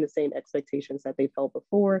still holding the same expectations that they felt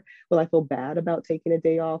before? Will I feel bad about taking a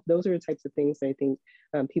day off? Those are the types of things that I think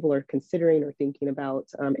people are considering or thinking about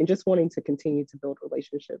and just wanting to continue to build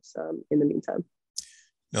relationships in the meantime.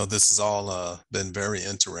 This has all been very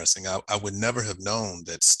interesting. I would never have known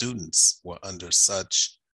that students were under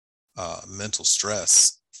such mental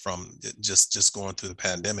stress from just going through the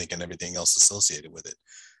pandemic and everything else associated with it.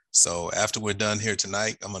 So after we're done here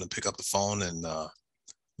tonight, I'm going to pick up the phone and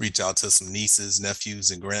reach out to some nieces,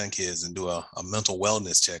 nephews, and grandkids and do a mental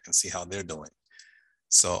wellness check and see how they're doing.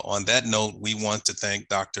 So on that note, we want to thank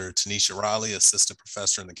Dr. Tanisha Riley, Assistant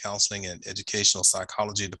Professor in the Counseling and Educational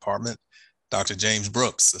Psychology Department, Dr. James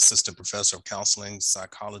Brooks, Assistant Professor of Counseling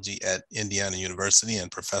Psychology at Indiana University,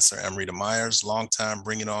 and Professor Amrita Myers, longtime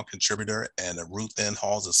Bring It On contributor and a Ruth N.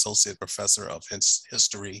 Halls Associate Professor of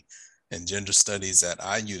History and Gender Studies at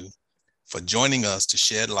IU, for joining us to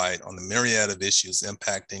shed light on the myriad of issues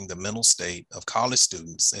impacting the mental state of college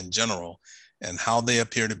students in general and how they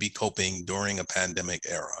appear to be coping during a pandemic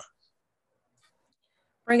era.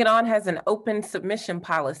 Bring It On has an open submission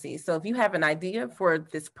policy. So if you have an idea for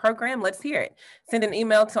this program, let's hear it. Send an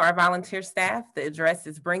email to our volunteer staff. The address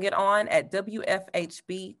is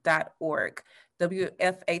bringiton@wfhb.org,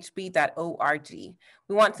 wfhb.org.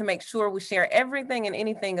 We want to make sure we share everything and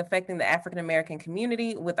anything affecting the African American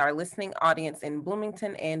community with our listening audience in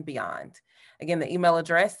Bloomington and beyond. Again, the email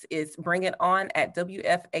address is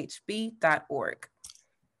bringiton@wfhb.org.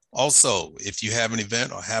 Also, if you have an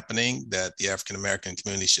event or happening that the African American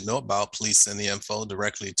community should know about, please send the info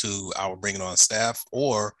directly to our Bring It On staff,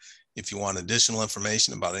 or if you want additional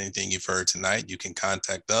information about anything you've heard tonight, you can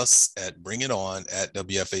contact us at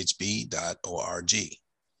bringiton@wfhb.org.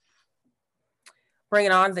 Bring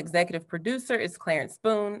It On's executive producer is Clarence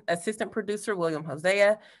Boone, assistant producer William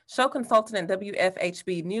Hosea, show consultant and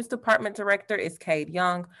WFHB News Department Director is Cade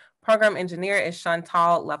Young, program engineer is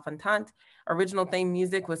Chantal LaFontant. Original theme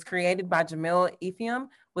music was created by Jamil Ethiam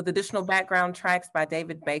with additional background tracks by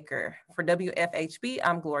David Baker. For WFHB,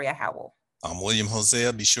 I'm Gloria Howell. I'm William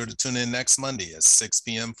Hosea. Be sure to tune in next Monday at 6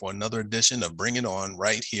 p.m. for another edition of Bring It On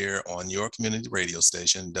right here on your community radio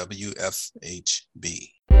station,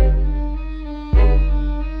 WFHB.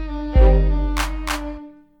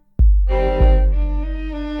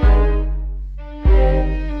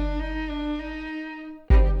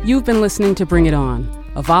 You've been listening to Bring It On,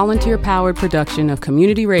 a volunteer-powered production of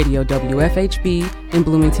Community Radio WFHB in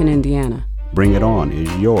Bloomington, Indiana. Bring It On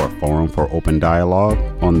is your forum for open dialogue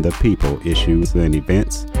on the people, issues, and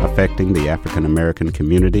events affecting the African American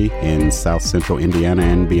community in South Central Indiana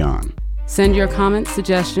and beyond. Send your comments,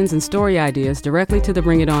 suggestions, and story ideas directly to the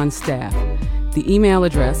Bring It On staff. The email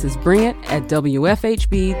address is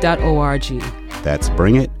bringit@wfhb.org. That's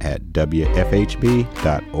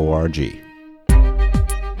bringit@wfhb.org.